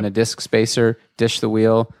hub and then a disc spacer, dish the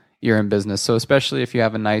wheel. You're in business. So especially if you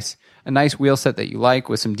have a nice wheel set that you like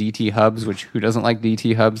with some DT hubs, which who doesn't like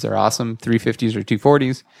DT hubs? They're awesome. 350s or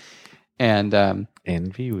 240s. And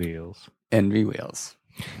Envy wheels. NV wheels.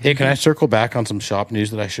 Hey, can I circle back on some shop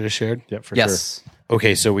news that I should have shared? Yep, for Yes.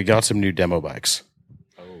 Okay, so we got some new demo bikes.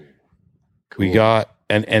 We got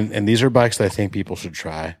and these are bikes that I think people should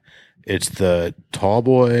try. It's the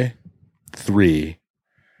Tallboy 3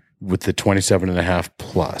 with the 27.5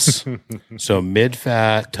 plus. So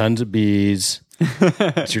mid-fat, tons of bees.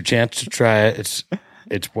 It's your chance to try it.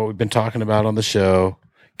 It's what we've been talking about on the show.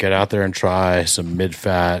 Get out there and try some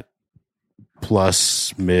mid-fat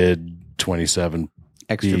plus mid 27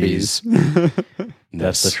 Extra bees.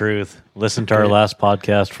 That's the truth. Listen to our last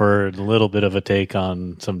podcast for a little bit of a take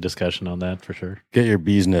on some discussion on that for sure. Get your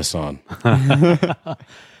beesness on.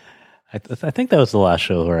 I think that was the last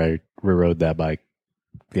show where I rode that bike.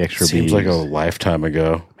 The extra Seems bees. like a lifetime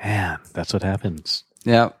ago. Man, that's what happens.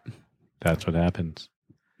 Yep. That's what happens.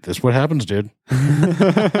 That's what happens, dude.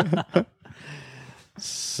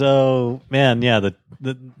 So, man, yeah,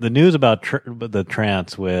 the news about the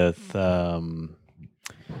Trance with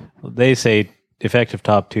they say effective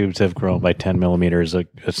top tubes have grown by 10 millimeters.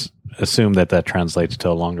 Assume that translates to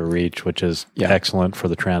a longer reach, which is excellent for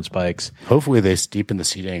the Trance bikes. Hopefully, they steepen the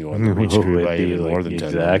seat angle and the reach grew by even more than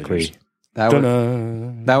 10 millimeters. That would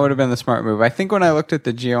have been the smart move. I think when I looked at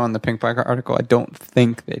the Geo on the Pink Bike article, I don't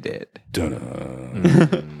think they did.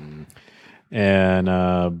 And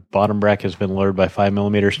bottom bracket has been lowered by 5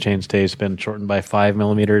 millimeters. Chainstay has been shortened by 5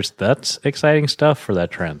 millimeters. That's exciting stuff for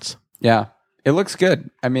that Trance. Yeah, it looks good.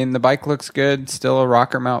 I mean, the bike looks good. Still a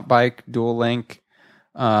rocker mount bike, dual link.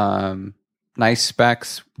 Nice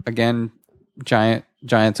specs. Again,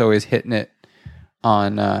 Giant's always hitting it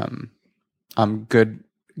on good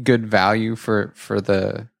value for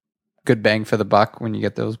the good bang for the buck when you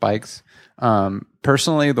get those bikes.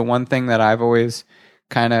 Personally, the one thing that I've always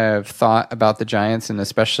kind of thought about the Giants, and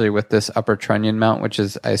especially with this upper trunnion mount, which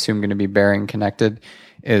is I assume going to be bearing connected,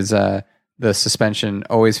 is the suspension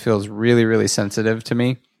always feels really, really sensitive to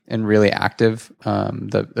me and really active.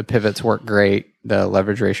 The pivots work great. The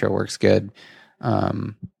leverage ratio works good.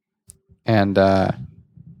 So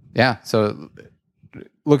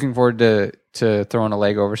looking forward to throwing a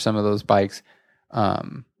leg over some of those bikes.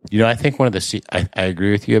 I think one of the I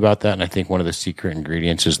agree with you about that, and I think one of the secret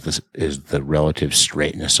ingredients is the relative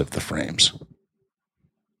straightness of the frames.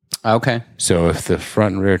 Okay. So if the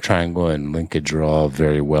front and rear triangle and linkage are all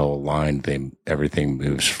very well aligned, everything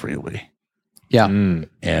moves freely. Yeah.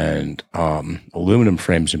 And aluminum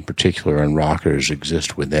frames in particular and rockers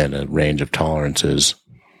exist within a range of tolerances.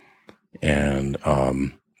 And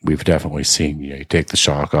we've definitely seen, you take the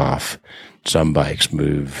shock off. Some bikes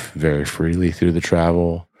move very freely through the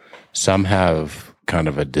travel. Some have kind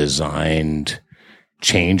of a designed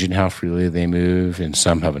change in how freely they move, and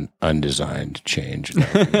some have an undesigned change.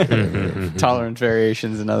 Tolerance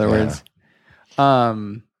variations, in other words.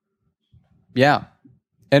 Yeah.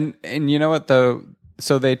 And you know what, though?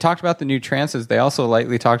 So they talked about the new Trances. They also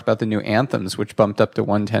lightly talked about the new Anthems, which bumped up to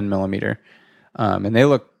 110 millimeter. And they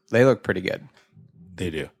look pretty good. They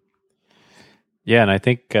do. Yeah, and I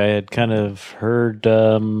think I had kind of heard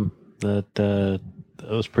that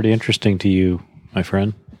was pretty interesting to you, my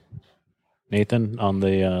friend Nathan, on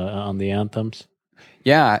the Anthems.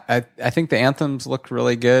 Yeah, I think the Anthems looked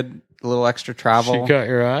really good. A little extra travel. She got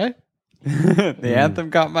your eye? The Anthem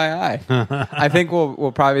got my eye. I think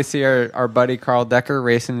we'll probably see our buddy Carl Decker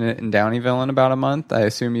racing it in Downeyville in about a month. I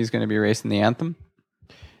assume he's going to be racing the Anthem.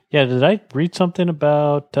 Yeah, did I read something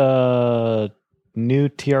about new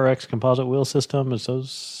TRX composite wheel system? Is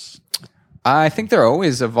those? I think they're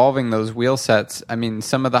always evolving those wheel sets. I mean,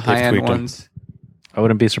 some of the high-end ones. I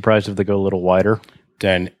wouldn't be surprised if they go a little wider.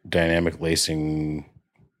 Dynamic lacing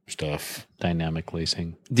stuff. Dynamic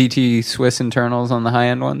lacing. DT Swiss internals on the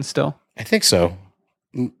high-end ones still? I think so.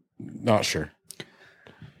 Not sure.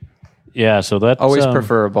 Yeah, so that's always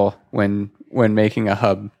preferable when making a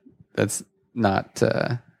hub that's not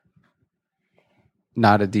a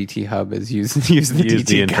DT hub is use the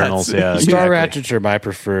DT internals. guts. Yeah, Star ratchets are my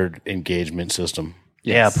preferred engagement system.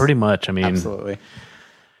 Yes. Yeah, pretty much. I mean, absolutely.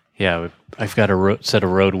 Yeah, I've got a set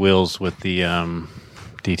of road wheels with the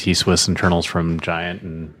DT Swiss internals from Giant,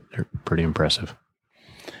 and they're pretty impressive.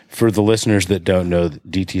 For the listeners that don't know,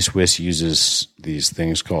 DT Swiss uses these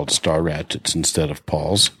things called star ratchets instead of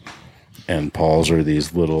pawls. And pawls are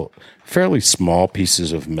these little, fairly small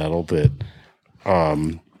pieces of metal that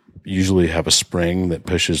usually have a spring that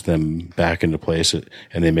pushes them back into place, and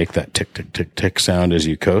they make that tick, tick, tick, tick sound as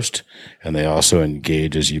you coast. And they also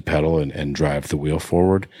engage as you pedal and drive the wheel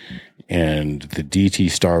forward. And the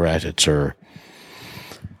DT star ratchets are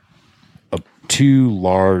two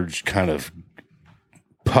large kind of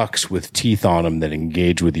pucks with teeth on them that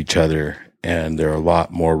engage with each other, and they're a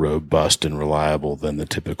lot more robust and reliable than the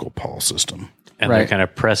typical pawl system. And they're kind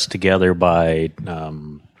of pressed together by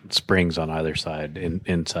springs on either side,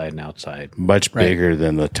 inside and outside. Much bigger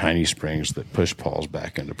than the tiny springs that push pawls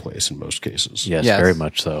back into place in most cases. Yes, very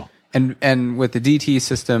much so. And with the DT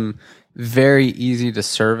system, very easy to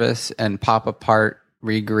service and pop apart,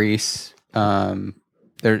 re-grease.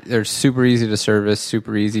 They're super easy to service,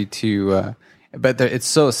 super easy to... but it's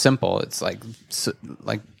so simple. It's like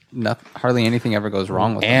hardly anything ever goes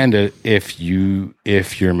wrong with them. And if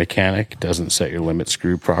your mechanic doesn't set your limit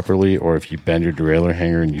screw properly, or if you bend your derailleur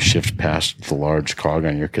hanger and you shift past the large cog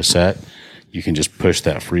on your cassette, you can just push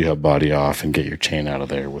that free hub body off and get your chain out of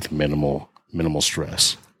there with minimal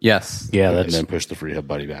stress. Yes. Yeah, and then push the free hub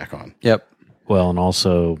body back on. Yep. Well, and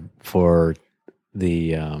also for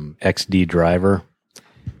the XD driver,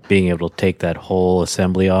 being able to take that whole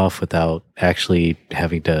assembly off without actually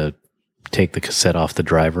having to take the cassette off the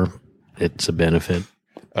driver. It's a benefit.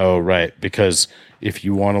 Oh, right. Because if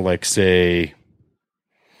you want to, like, say,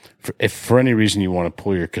 if for any reason you want to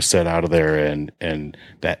pull your cassette out of there and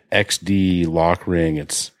that XD lock ring,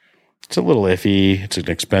 it's a little iffy. It's an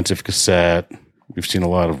expensive cassette. We've seen a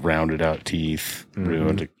lot of rounded out teeth,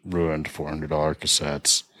 ruined $400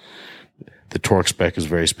 cassettes. The torque spec is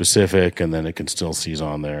very specific, and then it can still seize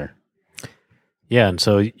on there. Yeah, and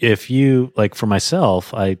so if you, like for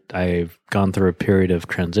myself, I've gone through a period of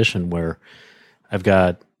transition where I've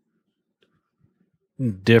got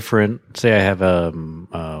different, say I have I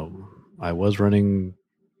was running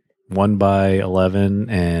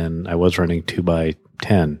 1x11 and I was running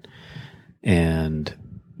 2x10,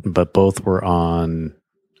 but both were on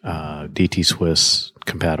DT Swiss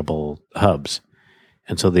compatible hubs.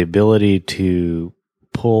 And so the ability to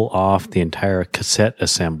pull off the entire cassette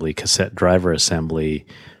driver assembly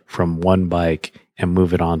from one bike and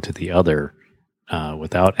move it on to the other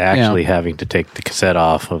without actually having to take the cassette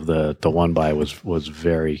off of the one by was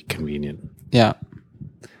very convenient. Yeah.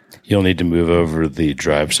 You'll need to move over the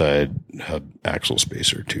drive side hub axle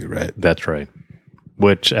spacer too, right? That's right.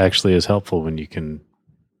 Which actually is helpful when you can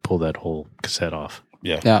pull that whole cassette off.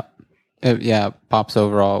 Yeah. It pops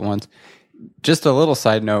over all at once. Just a little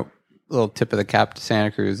side note, little tip of the cap to Santa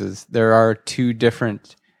Cruz is there are two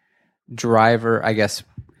different driver, I guess,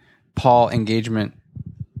 pawl engagement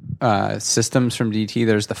systems from DT.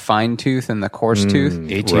 There's the fine tooth and the coarse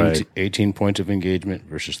tooth. 18 points of engagement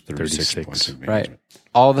versus 36 points of engagement.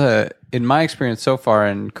 Right. In my experience so far,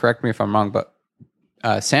 and correct me if I'm wrong, but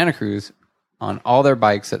Santa Cruz on all their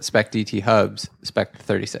bikes that spec DT hubs spec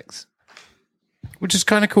 36. Which is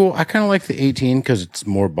kind of cool. I kind of like the 18 because it's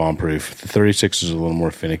more bomb proof. The 36 is a little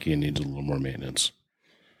more finicky and needs a little more maintenance.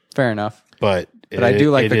 Fair enough. But I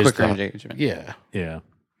do like the quicker engagement. Yeah. Yeah.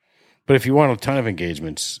 But if you want a ton of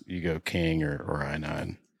engagements, you go King or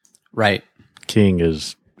I9. Right. King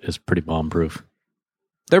is pretty bomb proof.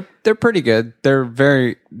 They're pretty good. They're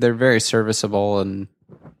very serviceable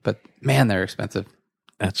but man, they're expensive.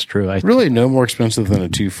 That's true. Really no more expensive than a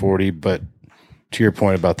 240, but to your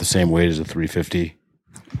point about the same weight as a 350.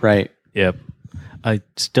 Right. Yep. I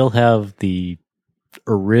still have the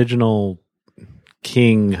original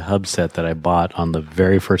King hub set that I bought on the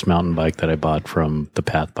very first mountain bike that I bought from the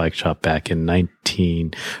Path Bike Shop back in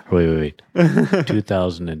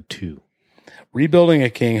 2002. Rebuilding a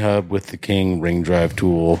King hub with the King ring drive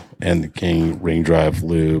tool and the King ring drive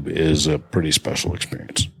lube is a pretty special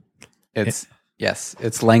experience. It's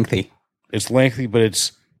lengthy. It's lengthy, but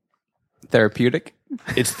it's therapeutic.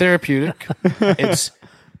 It's therapeutic.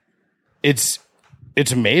 It's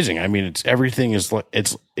amazing. I mean, everything is like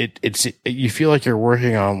you feel like you're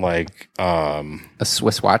working on like a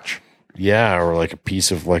Swiss watch. Yeah, or like a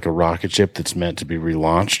piece of like a rocket ship that's meant to be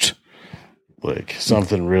relaunched. Like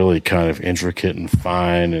something really kind of intricate and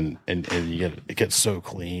fine and it gets so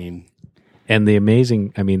clean. And the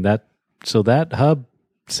amazing, I mean that hub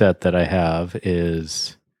set that I have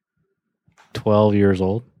is 12 years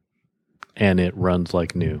old. And it runs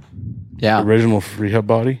like new. Yeah. Original free hub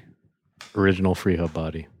body? Original free hub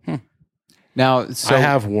body. Now, I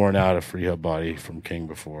have worn out a free hub body from King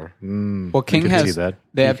before. Well, King has that.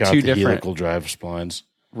 They have two different helical drive splines.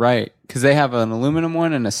 Right, because they have an aluminum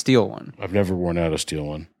one and a steel one. I've never worn out a steel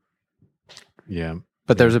one. Yeah.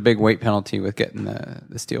 But there's a big weight penalty with getting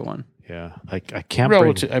the steel one. Yeah. I can't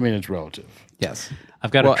I mean, it's relative. Yes.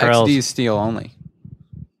 I've got a trials. XD is steel only.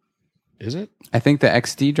 Is it? I think the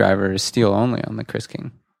XD driver is steel only on the Chris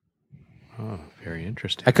King. Oh, very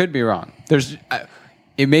interesting. I could be wrong.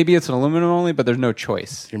 Maybe it's an aluminum only, but there's no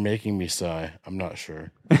choice. You're making me sigh. I'm not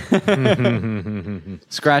sure.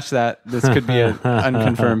 Scratch that. This could be an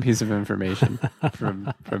unconfirmed piece of information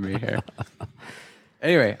from me here.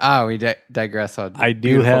 Anyway, we digress on I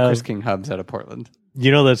do have Chris King hubs out of Portland.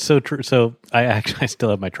 You know, that's so true. So I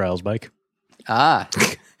still have my trials bike.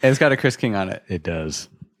 It's got a Chris King on it. It does.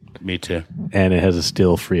 Me too. And it has a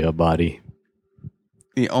steel free hub body.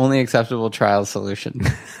 The only acceptable trial solution.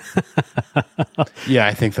 Yeah,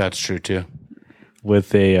 I think that's true too.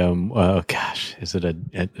 With a is it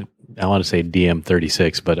I want to say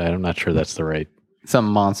DM36, but I'm not sure that's the right.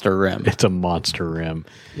 Some monster rim. It's a monster rim.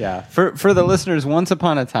 Yeah. For the listeners, once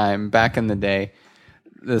upon a time, back in the day,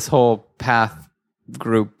 this whole Path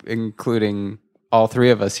group, including all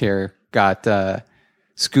three of us here, got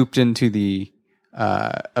scooped into the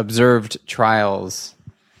observed trials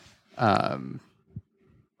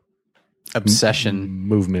obsession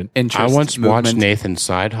movement interest. I once watched Nathan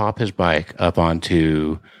side hop his bike up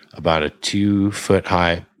onto about a 2-foot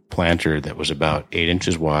high planter that was about 8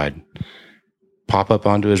 inches wide, pop up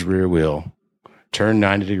onto his rear wheel, turn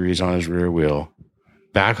 90 degrees on his rear wheel,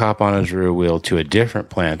 back hop on his rear wheel to a different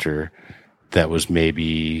planter that was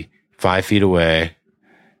maybe 5 feet away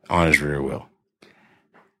on his rear wheel.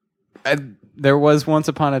 There was once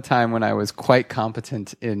upon a time when I was quite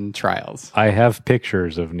competent in trials. I have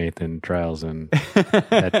pictures of Nathan trials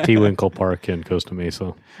at T. Winkle Park in Costa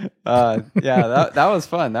Mesa. That was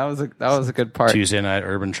fun. That was a good part. Tuesday night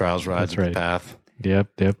urban trials rides That's right. the path. Yep.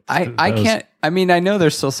 I can't. I mean, I know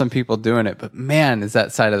there's still some people doing it, but man, is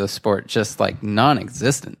that side of the sport just like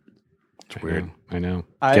non-existent? It's weird. I know.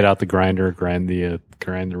 Get out the grinder, grind the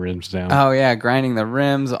rims down. Oh yeah, grinding the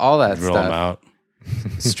rims, all that Drill them stuff. out.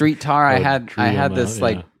 Street tar. I had this out,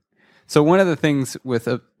 like. yeah. So one of the things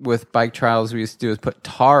with bike trials we used to do is put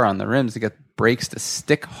tar on the rims to get brakes to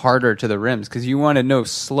stick harder to the rims because you wanted no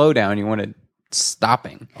slowdown. You wanted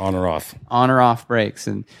stopping. On or off. On or off brakes.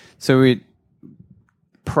 And so we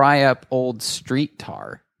pry up old street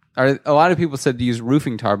tar. A lot of people said to use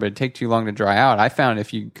roofing tar, but it'd take too long to dry out. I found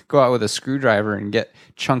if you go out with a screwdriver and get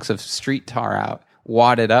chunks of street tar out,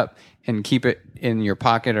 wad it up, and keep it in your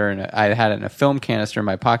pocket, or I had it in a film canister in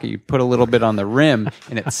my pocket, you put a little bit on the rim,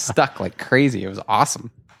 and it stuck like crazy. It was awesome.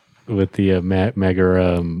 With the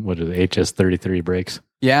Megura, HS33 brakes.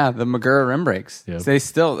 Yeah, the Magura rim brakes. Yep.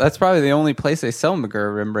 That's probably the only place they sell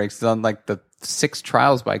Magura rim brakes. It's on like the 6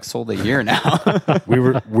 trials bikes sold a year now. We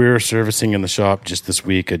were servicing in the shop just this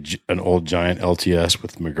week an old giant LTS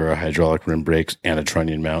with Magura hydraulic rim brakes and a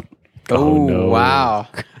trunnion mount. Oh, no. Wow.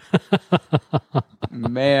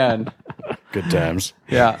 Man. Good times.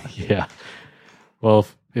 Yeah. Yeah. Well,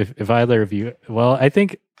 if either of you, I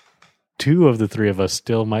think 2 of the 3 of us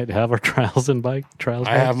still might have our trials. I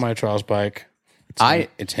have my trials bike.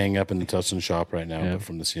 It's hanging up in the Tustin shop right now, but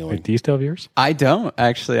from the ceiling. Do you still have yours? I don't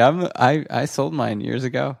actually. I sold mine years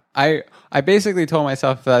ago. I basically told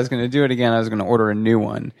myself if I was going to do it again, I was going to order a new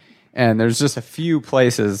one. And there's just a few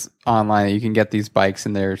places online that you can get these bikes,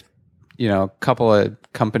 and there's a couple of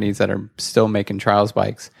companies that are still making trials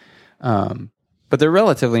bikes, but they're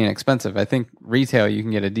relatively inexpensive. I think retail you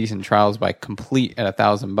can get a decent trials bike complete at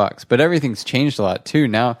 $1,000. But everything's changed a lot too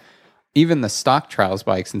now. Even the stock trials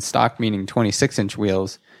bikes, and stock meaning 26-inch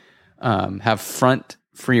wheels, have front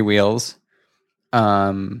free wheels,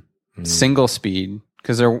 single speed,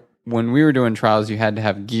 because when we were doing trials, you had to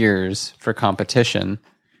have gears for competition.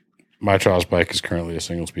 My trials bike is currently a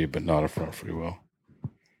single speed, but not a front freewheel.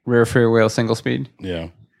 Rear free wheel, single speed. Yeah.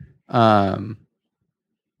 And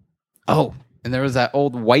there was that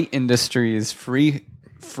old White Industries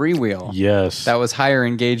freewheel. Yes. That was higher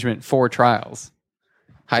engagement for trials.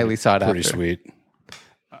 Highly sought after. Pretty sweet.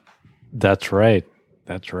 That's right.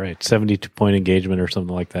 72-point engagement or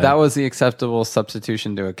something like that. That was the acceptable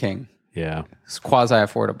substitution to a King. Yeah. It's quasi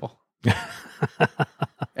affordable.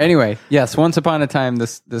 Anyway, yes, once upon a time,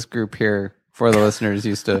 this group here, for the listeners,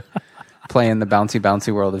 used to play in the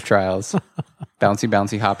bouncy world of trials.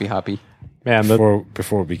 Bouncy, hoppy. Man,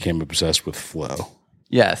 Before we became obsessed with flow.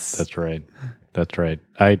 Yes. That's right.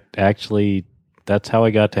 That's how I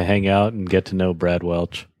got to hang out and get to know Brad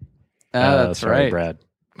Welch. That's sorry, right. Brad.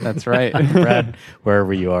 That's right. Brad,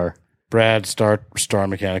 wherever you are. Brad, star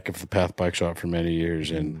mechanic of the Path Bike Shop for many years,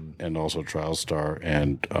 and also trial star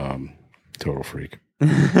and total freak.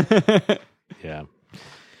 Yeah.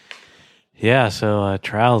 Yeah, so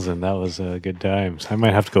trials, and that was good times. I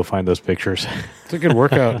might have to go find those pictures. It's a good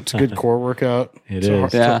workout. It's a good core workout. It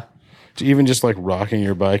is. Yeah. It's even just like rocking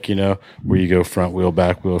your bike, where you go front wheel,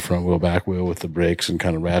 back wheel with the brakes and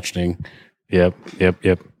kind of ratcheting. Yep.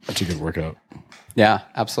 That's a good workout. Yeah,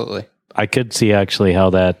 absolutely. I could see actually how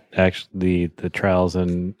that actually the trials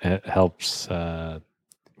and it helps.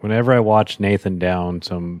 Whenever I watch Nathan down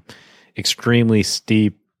some extremely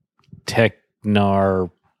steep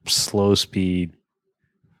Tecnar slow speed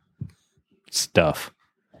stuff,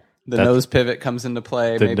 The nose pivot comes into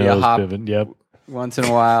play. the Maybe nose a hop pivot. Yep. once in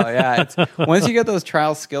a while. Yeah. Once you get those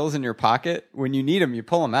trial skills in your pocket, when you need them, you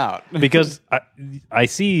pull them out. Because I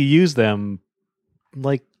see you use them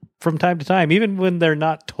like from time to time, even when they're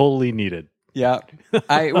not totally needed. Yeah.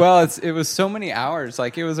 It was so many hours.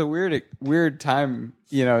 Like it was a weird time.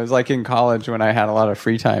 It was like in college when I had a lot of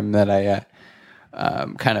free time that I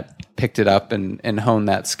kind of picked it up and honed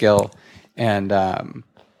that skill. And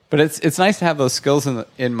but it's nice to have those skills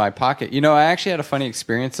in my pocket. I actually had a funny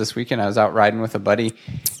experience this weekend. I was out riding with a buddy,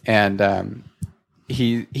 and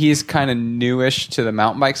he's kind of newish to the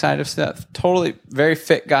mountain bike side of stuff. Totally very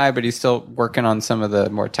fit guy, but he's still working on some of the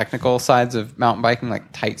more technical sides of mountain biking,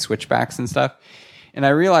 like tight switchbacks and stuff. And I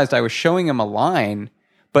realized I was showing him a line,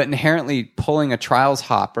 but inherently pulling a trials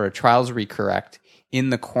hop or a trials recorrect in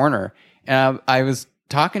the corner. And I was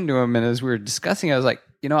talking to him, and as we were discussing, I was like,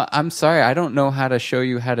 I'm sorry, I don't know how to show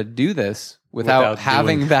you how to do this without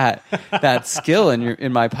having that skill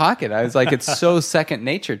in my pocket. I was like, it's so second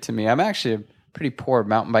nature to me. I'm actually a pretty poor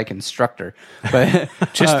mountain bike instructor, but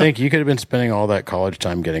Just think, you could have been spending all that college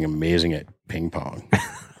time getting amazing at ping pong.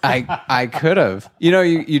 I could have.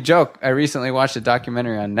 You joke. I recently watched a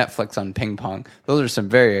documentary on Netflix on ping pong. Those are some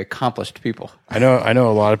very accomplished people. I know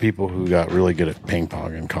a lot of people who got really good at ping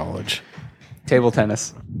pong in college. Table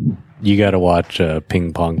tennis. You got to watch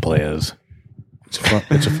Ping Pong Players.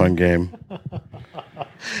 It's a fun game.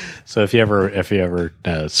 So if you ever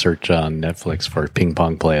search on Netflix for Ping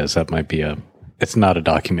Pong Players, that might be it's not a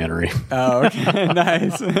documentary. Oh, okay.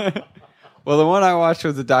 Nice. Well, the one I watched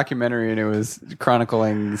was a documentary, and it was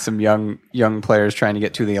chronicling some young players trying to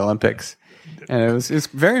get to the Olympics, and it's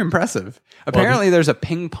very impressive. Apparently, there's a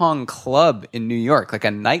ping pong club in New York, like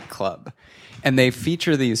a nightclub, and they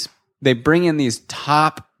feature these. They bring in these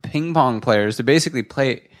top ping pong players to basically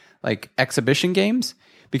play like exhibition games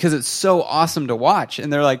because it's so awesome to watch.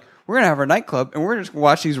 And they're like, we're going to have our nightclub and we're just going to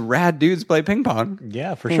watch these rad dudes play ping pong.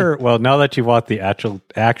 Yeah, for sure. Well, now that you've watched the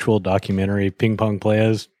actual documentary, Ping Pong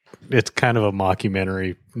Players, it's kind of a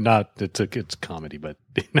mockumentary. It's comedy, but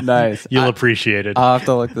nice. You'll appreciate it. I'll have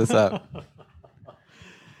to look this up.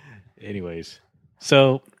 Anyways,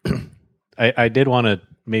 so I did want to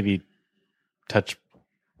maybe touch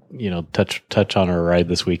on our ride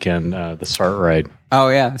this weekend, the SART ride. Oh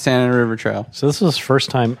yeah, Santa Ana River Trail. So this was the first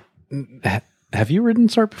time. Have you ridden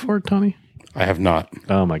SART before, Tony? I have not.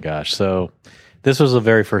 Oh my gosh! So this was the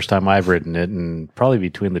very first time I've ridden it, and probably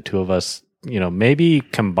between the two of us, maybe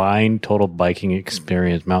combined total biking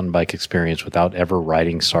experience, mountain bike experience, without ever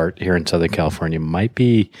riding SART here in Southern California, might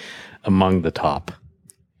be among the top.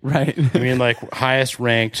 Right. I mean, like highest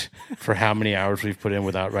ranked for how many hours we've put in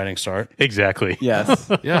without riding SART. Exactly. Yes.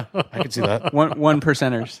 Yeah, I can see that. One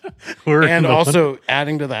percenters. And also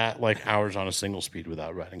adding to that, like hours on a single speed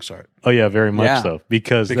without riding SART. Oh yeah, very much Yeah. so.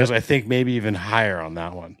 Because I think maybe even higher on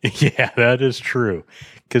that one. Yeah, that is true.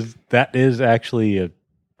 Because that is actually a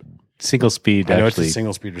single speed. I know it's a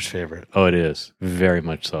single speeder's favorite. Oh, it is very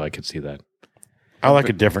much so. I could see that. I like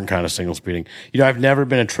a different kind of single speeding. I've never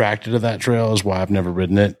been attracted to that trail, is why I've never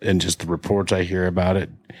ridden it. And just the reports I hear about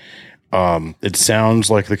it, it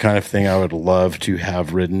sounds like the kind of thing I would love to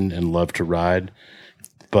have ridden and love to ride,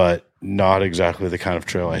 but not exactly the kind of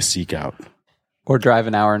trail I seek out. Or drive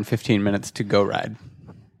an hour and 15 minutes to go ride.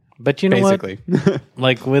 But you know Basically. what?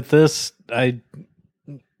 Like with this,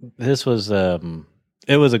 this was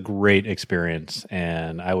it was a great experience,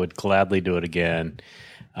 and I would gladly do it again.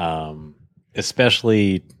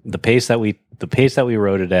 Especially the pace that we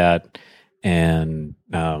rode it at, and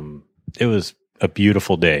it was a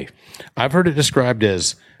beautiful day. I've heard it described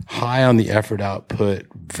as high on the effort output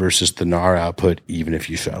versus the NAR output, even if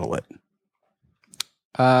you shuttle it.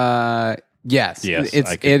 Yes. Yes, It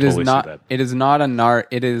totally is see not. that. It is not a NAR.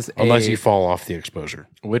 It is Unless you fall off the exposure.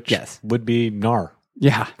 Which Yes. would be NAR.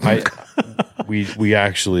 Yeah. We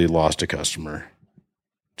actually lost a customer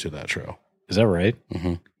to that trail. Is that right?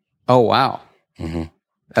 Mm-hmm. Oh wow. Mm-hmm.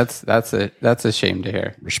 That's a shame to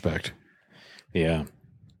hear. Respect. Yeah.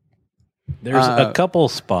 There's a couple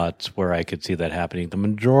spots where I could see that happening. The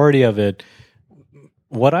majority of it,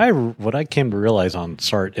 what I came to realize on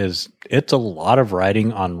SART is it's a lot of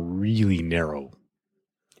riding on really narrow.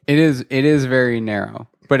 It is very narrow,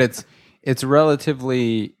 but it's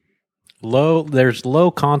relatively Low. There's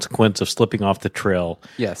low consequence of slipping off the trail.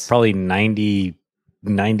 yes. Probably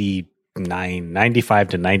 95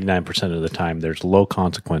 to 99% of the time, there's low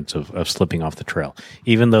consequence of slipping off the trail,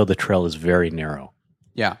 even though the trail is very narrow.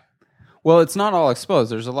 Yeah. Well, it's not all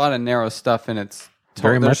exposed. There's a lot of narrow stuff, and it's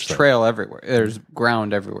Very there's much so. trail everywhere. There's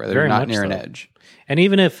ground everywhere. They're Very not much near an so. edge. And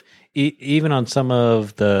even if, even on some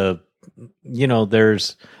of the,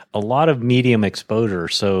 there's a lot of medium exposure.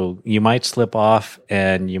 So you might slip off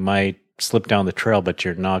and you might slip down the trail, but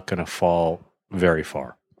you're not going to fall very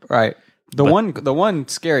far. Right. The one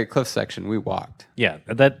scary cliff section we walked. Yeah,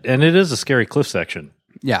 and it is a scary cliff section,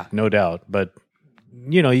 Yeah. no doubt. But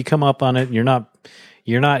you come up on it, and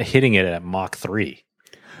you're not hitting it at Mach 3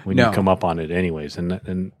 when No. you come up on it, anyways.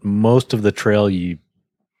 And most of the trail, the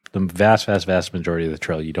vast majority of the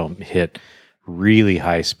trail, you don't hit really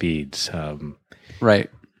high speeds. Right.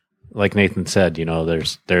 Like Nathan said,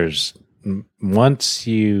 there's once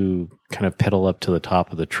you kind of pedal up to the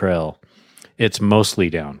top of the trail, it's mostly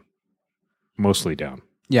down.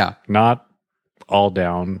 Yeah. Not all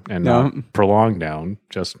down and No. not prolonged down,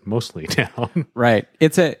 just mostly down. Right.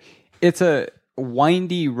 It's a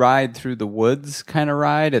windy ride through the woods kind of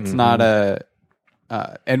ride. It's not a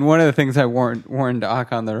and one of the things I warned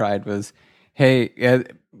Doc on the ride was, hey,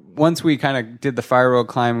 once we kind of did the fire road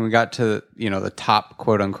climb and we got to, the top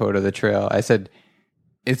quote unquote of the trail, I said,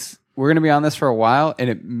 we're going to be on this for a while and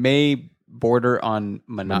it may border on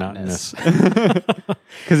monotonous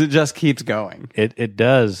because it just keeps going. It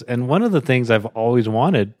does. And one of the things I've always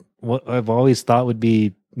wanted, what I've always thought would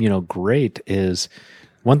be, great is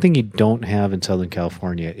one thing you don't have in Southern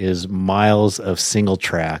California is miles of single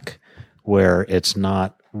track where it's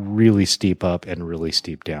not really steep up and really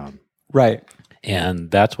steep down. Right. And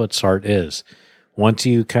that's what SART is. Once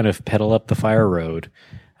you kind of pedal up the fire road,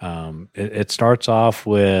 it starts off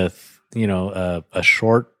with, a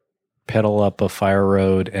short pedal up a fire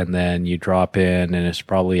road, and then you drop in, and it's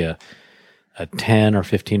probably a 10 or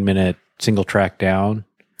 15 minute single track down,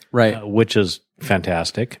 right? Which is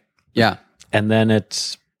fantastic. Yeah. And then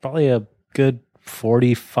it's probably a good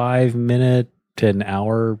 45 minute to an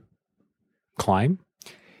hour climb.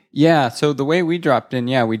 Yeah. So the way we dropped in,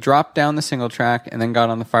 we dropped down the single track and then got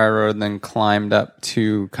on the fire road and then climbed up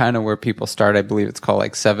to kind of where people start. I believe it's called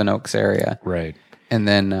like Seven Oaks area. Right. And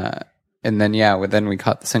then we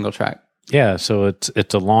caught the single track. Yeah. So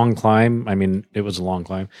it's a long climb. I mean, it was a long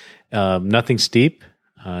climb. Nothing steep,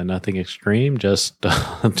 nothing extreme, just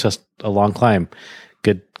a long climb.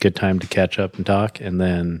 Good time to catch up and talk. And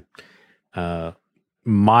then,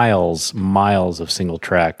 miles of single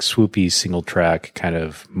track, swoopy single track, kind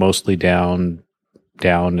of mostly down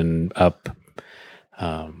and up,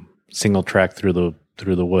 single track through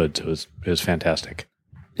the woods. It was fantastic.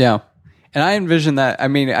 Yeah. And I envision that,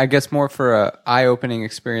 I guess more for a eye-opening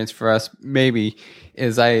experience for us, maybe,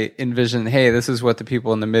 is I envision, hey, this is what the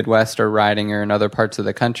people in the Midwest are riding or in other parts of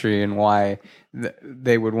the country, and why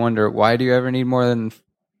they would wonder, why do you ever need more than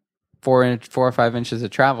 4 or 5 inches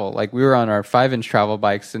of travel? Like, we were on our 5-inch travel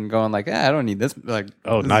bikes and going like, I don't need this. Like,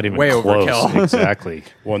 oh, this not is even way close. overkill. Exactly.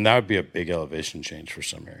 Well, and that would be a big elevation change for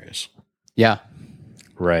some areas. Yeah.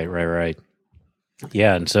 Right.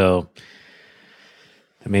 Yeah, and so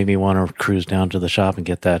it made me want to cruise down to the shop and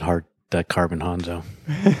get that Carbon Hanzo.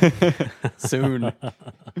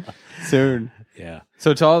 Soon. Yeah.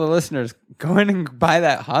 So to all the listeners, go in and buy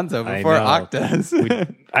that Hanzo before Ock does.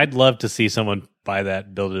 I'd love to see someone buy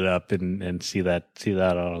that, build it up, and see that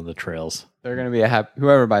out on the trails. They're going to be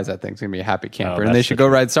whoever buys that thing's going to be a happy camper, Oh, and they should go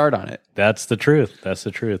ride SART on it. That's the truth.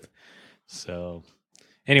 So,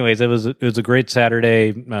 anyways, it was a great Saturday.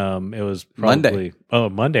 It was probably Monday. Oh,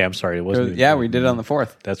 Monday. I'm sorry, it wasn't. We did it on the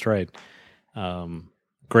 4th. That's right.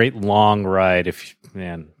 Great long ride.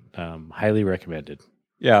 Highly recommended.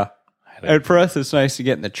 Yeah. And for us, it's nice to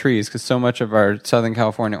get in the trees because so much of our Southern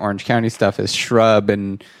California, Orange County stuff is shrub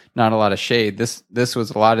and not a lot of shade. This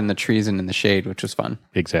was a lot in the trees and in the shade, which was fun.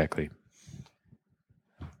 Exactly.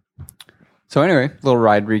 So anyway, little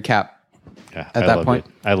ride recap. Yeah, at that point,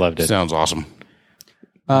 I loved it. Sounds awesome.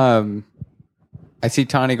 I see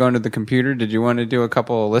Tawny going to the computer. Did you want to do a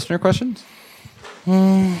couple of listener questions?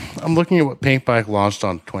 I'm looking at what Pink Bike launched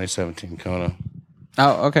on 2017 Kona.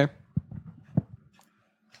 Oh, okay.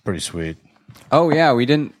 Pretty sweet. Oh yeah, we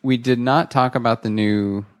did not talk about the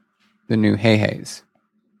new Hey Heys.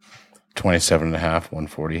 27.5,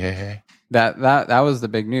 140 Hey Hey. That was the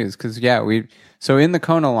big news because so in the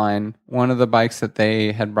Kona line, one of the bikes that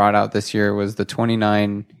they had brought out this year was the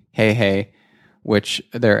 29 Hey Hey, which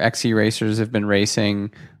their XC racers have been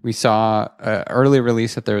racing. We saw an early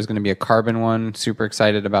release that there was going to be a carbon one. Super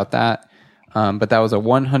excited about that. But that was a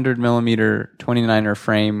 100 millimeter 29er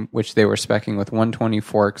frame, which they were speccing with 120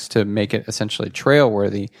 forks to make it essentially trail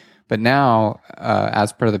worthy. But now,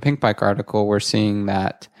 as per the Pink Bike article, we're seeing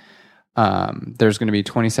that there's going to be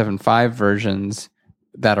 27.5 versions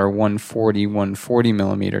that are 140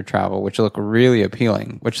 millimeter travel, which look really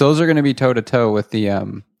appealing. Which those are going to be toe to toe with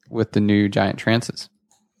the new Giant Trances.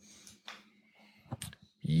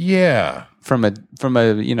 Yeah, from a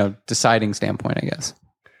deciding standpoint, I guess.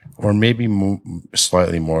 Or maybe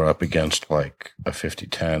slightly more up against like a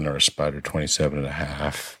 5010 or a Spider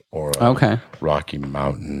 27.5 or a Rocky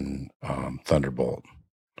Mountain Thunderbolt.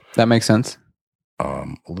 That makes sense. A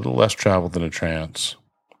little less travel than a Trance.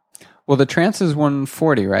 Well, the Trance is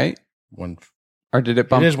 140, right? Or did it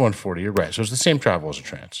bump? It is 140. You're right. So it's the same travel as a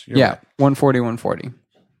Trance. You're right. 140.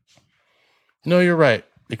 No, you're right.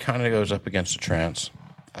 It kind of goes up against a Trance.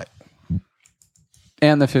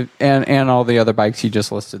 And and all the other bikes you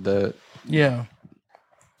just listed.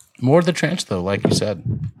 More the Trance though, like you said.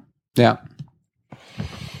 Yeah,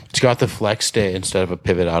 it's got the flex stay instead of a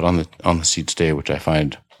pivot out on the seat stay, which I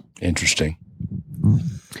find interesting.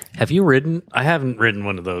 Have you ridden? I haven't ridden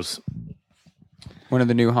one of those. One of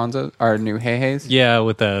the new Hanzo or new Hey Heys. Yeah,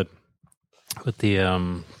 with the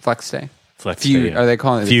flex stay. Flex stay. Are they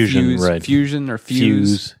calling it Fusion? Right. Fusion or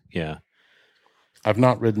Fuse? Yeah. I've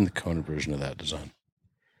not ridden the Kona version of that design.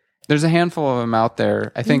 There's a handful of them out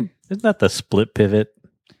there. I think Isn't that the split pivot?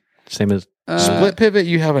 Same as Split pivot,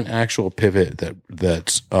 you have an actual pivot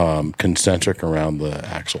that's concentric around the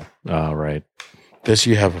axle. oh right. This,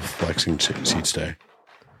 you have a flexing seat stay.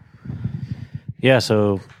 Yeah,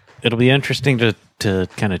 so it'll be interesting to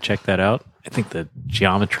kind of check that out. I think the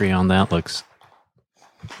geometry on that looks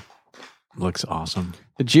awesome.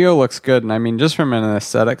 the Geo looks good, and I mean, just from an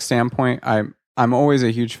aesthetic standpoint, I'm always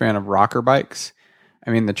a huge fan of rocker bikes.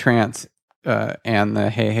 I mean, the Trance and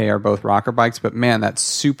the Hey Hey are both rocker bikes, but man, that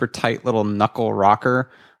super tight little knuckle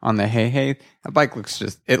rocker on the Hey Hey, that bike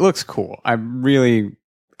looks cool. I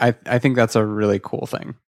think that's a really cool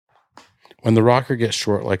thing. When the rocker gets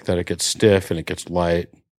short like that, it gets stiff and it gets light.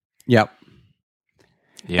 Yep.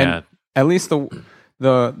 Yeah. And at least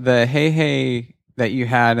the Hey Hey that you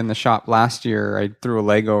had in the shop last year, I threw a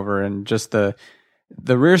leg over, and just the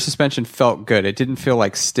rear suspension felt good. It didn't feel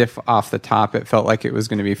like stiff off the top. It felt like it was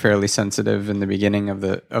going to be fairly sensitive in the beginning of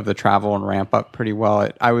the travel and ramp up pretty well.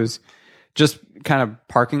 I was just kind of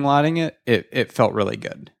parking lotting it. It felt really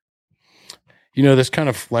good. You know, this kind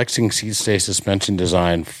of flexing seat stay suspension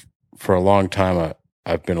design, for a long time,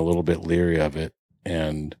 I've been a little bit leery of it.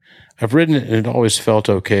 And I've ridden it, and it always felt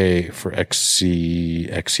okay for XC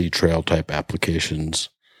trail type applications.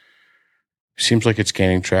 Seems like it's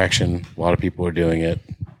gaining traction. A lot of people are doing it.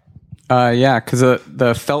 Yeah, because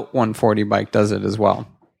the Felt 140 bike does it as well.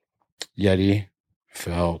 Yeti,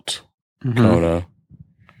 Felt, Kona,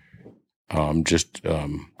 just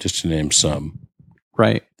to name some.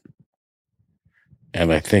 Right.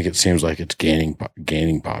 And I think it seems like it's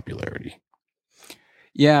gaining popularity.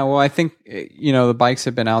 Yeah, well, I think, the bikes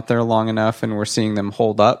have been out there long enough, and we're seeing them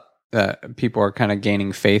hold up. People are kind of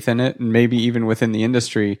gaining faith in it, and maybe even within the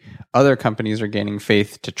industry, other companies are gaining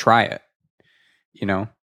faith to try it.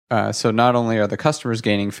 So not only are the customers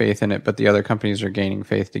gaining faith in it, but the other companies are gaining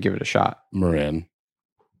faith to give it a shot. Marin.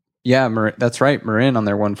 Yeah, that's right. Marin on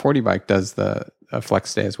their 140 bike does the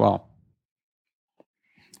flex stay as well.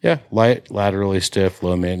 Yeah, light, laterally stiff,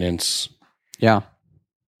 low maintenance. Yeah,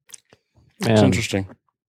 it's interesting.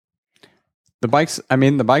 The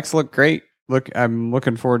bikes look great. I'm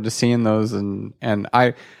looking forward to seeing those, and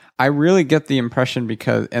I really get the impression,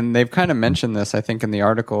 because, and they've kind of mentioned this, I think, in the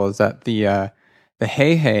article, is that the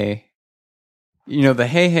Hey Hey, the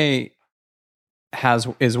Hey Hey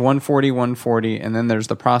is 140, and then there's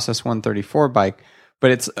the Process 134 bike,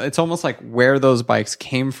 but it's almost like where those bikes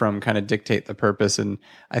came from kind of dictate the purpose. And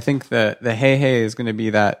I think the Hey Hey is going to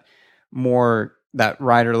be that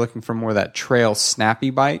rider looking for more of that trail snappy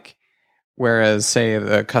bike, whereas, say,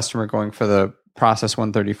 the customer going for the Process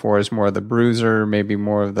 134 is more of the bruiser, maybe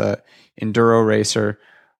more of the enduro racer,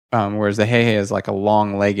 whereas the Hey Hey is like a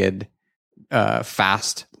long-legged,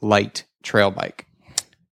 fast, light trail bike.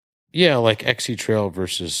 Yeah, like XC Trail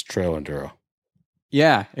versus Trail Enduro.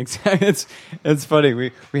 Yeah, exactly. It's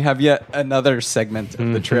funny. We have yet another segment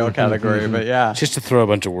of the trail category, but yeah. Just to throw a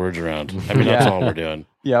bunch of words around. I mean, that's all we're doing.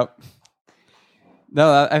 Yep.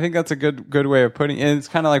 No, I think that's a good way of putting it. And it's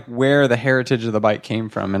kind of like where the heritage of the bike came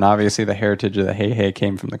from. And obviously the heritage of the Hey Hey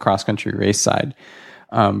came from the cross-country race side.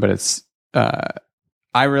 But it's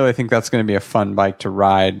I really think that's going to be a fun bike to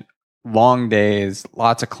ride. Long days,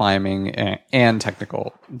 lots of climbing, and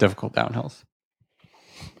technical, difficult downhills.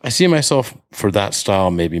 I see myself, for that style,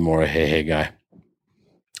 maybe more a Hey Hey guy.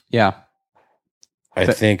 Yeah. I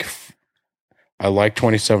think I like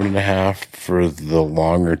 27.5 for the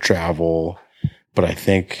longer travel, but I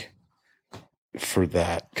think for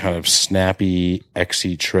that kind of snappy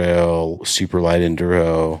XC Trail, super light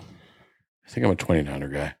enduro, I think I'm a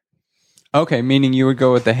 29er guy. Okay, meaning you would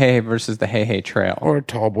go with the Hey Hey versus the Hey Hey Trail. Or a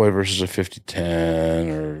Tallboy versus a 5010,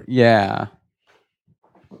 or... Yeah.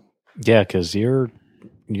 Yeah, because you've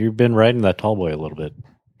been riding that Tallboy a little bit.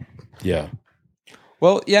 Yeah.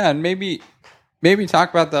 Well, yeah, and maybe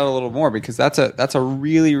talk about that a little more, because that's a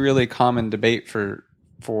really, really common debate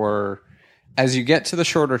for as you get to the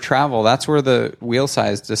shorter travel. That's where the wheel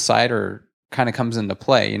size decider kind of comes into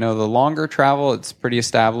play. The longer travel, it's pretty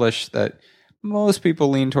established that most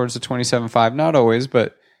people lean towards the 27.5. Not always,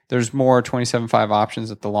 but there's more 27.5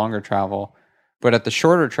 options at the longer travel. But at the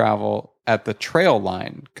shorter travel, at the trail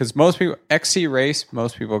line, because most people, XC race,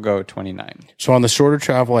 most people go 29. So on the shorter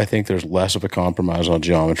travel, I think there's less of a compromise on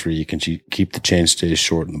geometry. You can keep the chainstays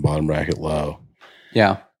short and the bottom bracket low.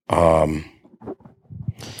 Yeah. I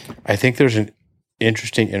think there's an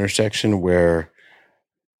interesting intersection where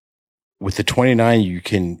with the 29, you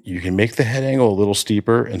can make the head angle a little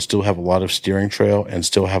steeper and still have a lot of steering trail and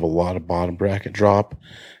still have a lot of bottom bracket drop.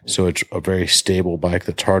 So it's a very stable bike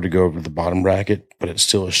that's hard to go over the bottom bracket, but it's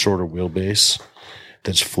still a shorter wheelbase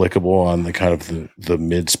that's flickable on the kind of the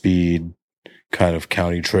mid-speed kind of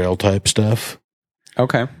county trail type stuff.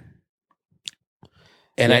 Okay.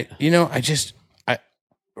 And I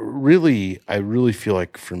really feel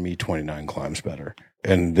like for me, 29 climbs better.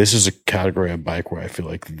 And this is a category of bike where I feel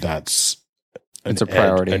like it's a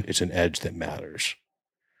priority. It's an edge that matters.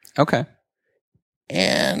 Okay.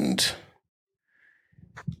 And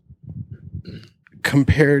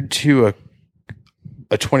compared to a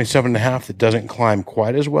 27.5 that doesn't climb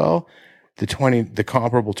quite as well, the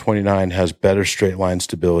comparable 29 has better straight line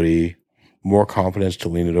stability, more confidence to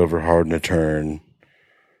lean it over hard in a turn.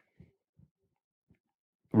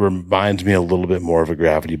 Reminds me a little bit more of a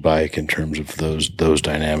gravity bike in terms of those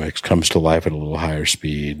dynamics. Comes to life at a little higher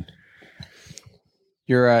speed.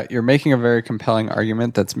 You're making a very compelling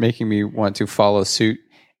argument that's making me want to follow suit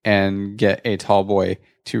and get a tall boy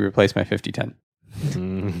to replace my 5010.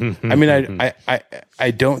 I mean,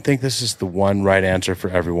 I don't think this is the one right answer for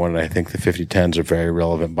everyone. And I think the 5010 is a very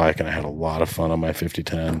relevant bike, and I had a lot of fun on my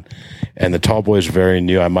 5010. And the tall boy is very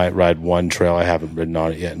new. I might ride one trail I haven't ridden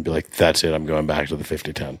on it yet and be like, that's it. I'm going back to the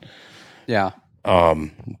 5010. Yeah.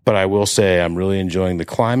 But I will say I'm really enjoying the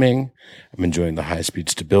climbing. I'm enjoying the high speed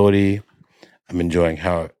stability. I'm enjoying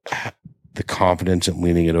the confidence in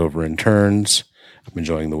leaning it over in turns. I'm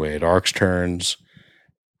enjoying the way it arcs turns.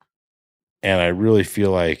 And I really feel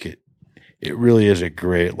like it really is a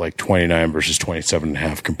great like 29 versus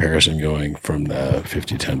 27.5 comparison going from the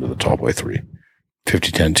 5010 to the Tallboy 3.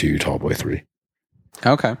 5010 to Tallboy 3.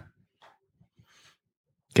 Okay.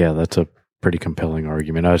 Yeah, that's a pretty compelling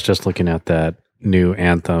argument. I was just looking at that new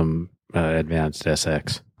Anthem Advanced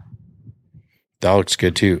SX. That looks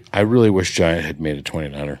good too. I really wish Giant had made a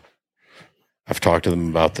 29er. I've talked to them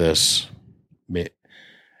about this.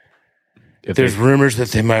 There's rumors that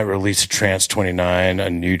they might release a Trans 29, a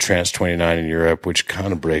new Trans 29 in Europe, which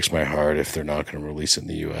kind of breaks my heart if they're not going to release it in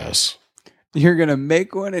the U.S. You're going to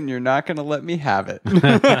make one and you're not going to let me have it.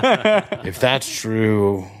 If that's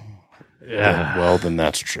true, then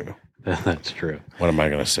that's true. That's true. What am I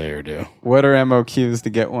going to say or do? What are MOQs to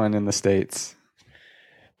get one in the States?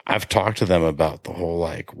 I've talked to them about the whole,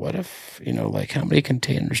 like, what if, like, how many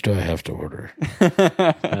containers do I have to order?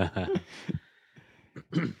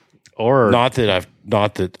 Or not that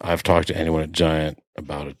I've talked to anyone at Giant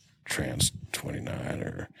about a Trans 29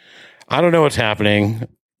 or I don't know what's happening.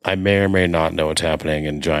 I may or may not know what's happening,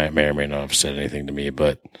 and Giant may or may not have said anything to me,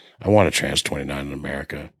 but I want a Trans 29 in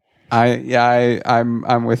America.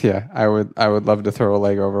 I'm with you. I would love to throw a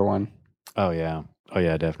leg over one. Oh yeah,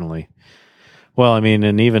 definitely. Well, I mean,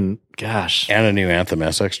 and even gosh, and a new Anthem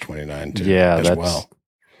SX 29 too. Yeah,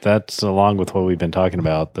 that's along with what we've been talking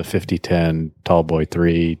about, the 5010 Tallboy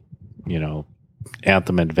 3.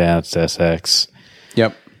 Anthem Advanced SX.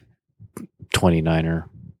 Yep. 29er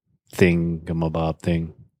thingamabob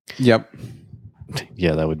thing. Yep.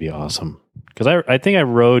 Yeah, that would be awesome. Because I think I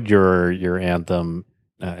rode your Anthem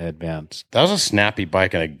Advanced. That was a snappy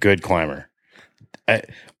bike and a good climber.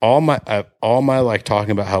 All my like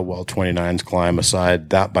talking about how well 29s climb aside,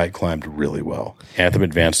 that bike climbed really well. Anthem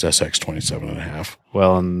Advanced SX 27.5.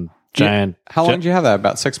 Well, and Giant. How long did you have that?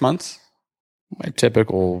 About 6 months? My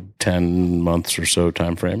typical 10 months or so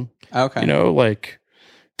time frame. Okay. Like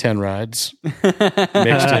 10 rides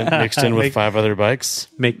mixed in with 5 other bikes.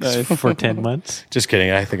 Makes for 10 months. Just kidding.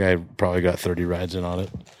 I think I probably got 30 rides in on it.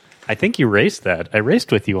 I think you raced that. I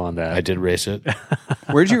raced with you on that. I did race it.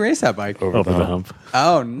 Where'd you race that bike? Over the hump.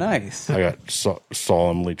 Oh, nice. I got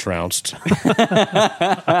solemnly trounced.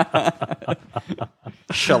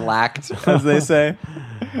 Shellacked, as they say.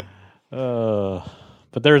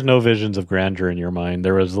 But there's no visions of grandeur in your mind.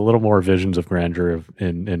 There was a little more visions of grandeur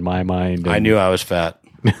in my mind. I knew I was fat.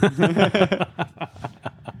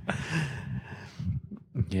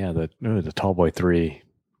 Yeah, the Tallboy 3.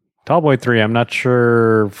 Tallboy 3, I'm not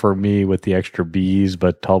sure for me with the extra Bs,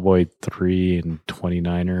 but Tallboy 3 and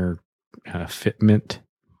 29er fitment.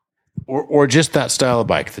 Or just that style of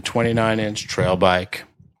bike, the 29-inch trail bike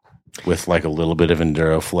with like a little bit of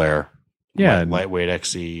enduro flair. Yeah. Lightweight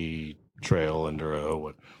XC trail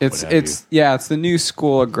enduro. It's the new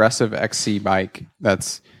school aggressive XC bike.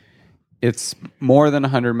 It's more than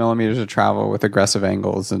 100 millimeters of travel with aggressive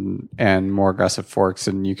angles and more aggressive forks,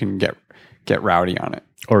 and you can get rowdy on it.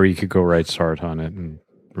 Or you could go right start on it and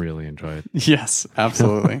really enjoy it. Yes,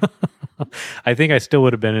 absolutely. I think I still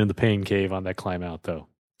would have been in the pain cave on that climb out, though.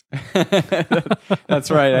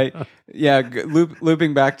 That's right.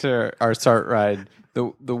 Looping back to our start ride,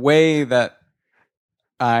 the way that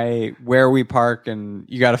where we park, and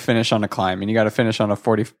you got to finish on a climb, and you got to finish on a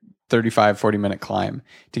 40 minute climb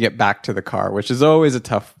to get back to the car, which is always a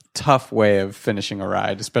tough way of finishing a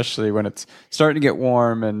ride, especially when it's starting to get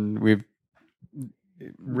warm and we've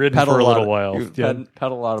ridden for a little while. Pedaled a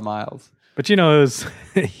lot of miles. But it was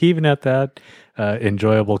even at that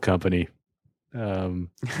enjoyable company.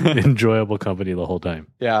 Enjoyable company the whole time.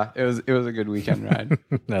 Yeah, it was a good weekend ride.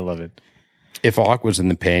 I love it. If Hawk was in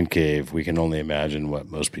the pain cave, we can only imagine what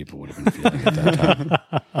most people would have been feeling at that time.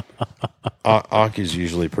 Hawk is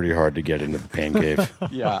usually pretty hard to get into the pain cave.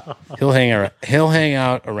 Yeah, He'll hang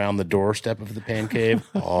out around the doorstep of the pain cave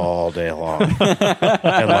all day long,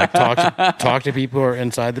 and like talk to people who are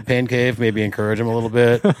inside the pain cave. Maybe encourage them a little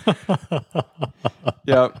bit.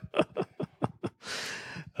 yep.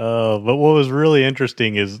 But what was really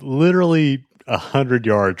interesting is literally 100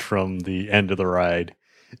 yards from the end of the ride,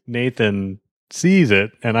 Nathan sees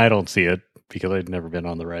it, and I don't see it because I'd never been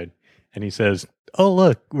on the ride. And he says, "Oh,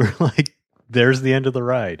 look, we're like, there's the end of the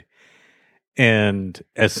ride." And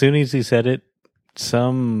as soon as he said it,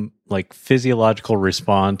 some like physiological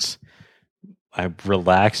response, I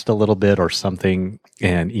relaxed a little bit or something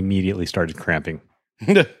and immediately started cramping.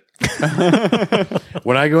 When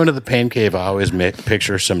I go into the pain cave, I always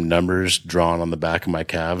picture some numbers drawn on the back of my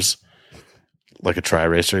calves, like a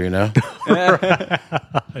tri-racer, you know?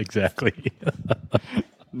 Exactly.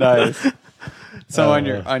 Nice. So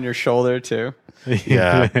on your shoulder too.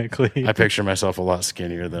 Yeah. Exactly. I picture myself a lot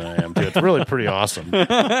skinnier than I am too. It's really pretty awesome.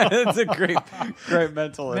 It's a great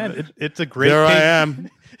mental image. Man, it's a great There I pain- am,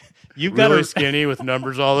 You've got really skinny with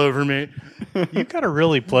numbers all over me. You've got a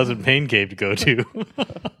really pleasant pain cave to go to.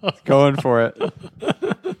 Going for it.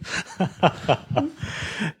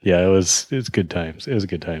 Yeah, it was good times. It was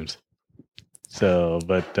good times. So,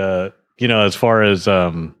 but as far as I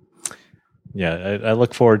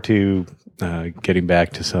look forward to getting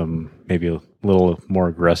back to some maybe a little more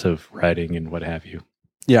aggressive riding and what have you.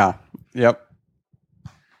 Yeah. Yep.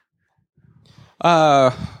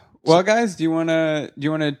 Well, guys, do you want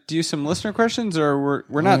to do some listener questions, or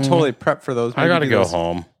we're not totally prepped for those? I gotta go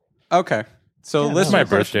home. Okay, so It's listener my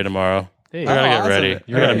question- birthday tomorrow. Hey, I gotta get awesome. ready. I Hey,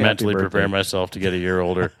 gotta happy mentally birthday. prepare myself to get a year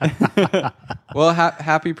older. Well,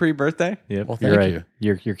 happy pre-birthday. Yep, Well, you're thank right.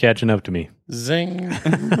 You're catching up to me. Zing.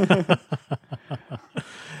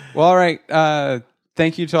 Well, all right.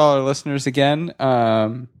 Thank you to all our listeners again.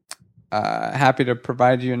 Happy to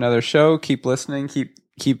provide you another show. Keep listening.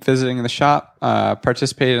 Keep visiting the shop.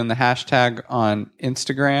 Participate in the hashtag on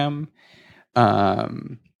Instagram.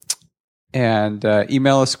 And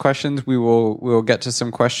email us questions. We'll get to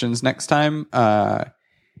some questions next time.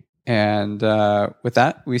 And with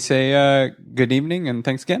that, we say good evening and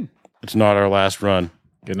thanks again. It's not our last run.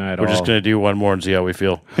 Good night. We're just all. gonna do one more and see how we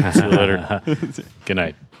feel. See you later. Good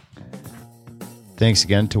night. Thanks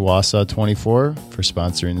again to Wausau24 for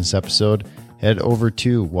sponsoring this episode. Head over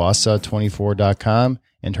to wausau24.com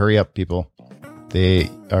and hurry up, people.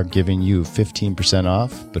 They are giving you 15%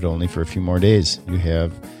 off, but only for a few more days. You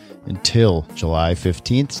have until July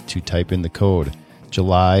 15th to type in the code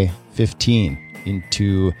July 15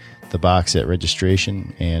 into the box at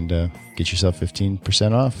registration and get yourself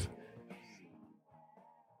 15% off.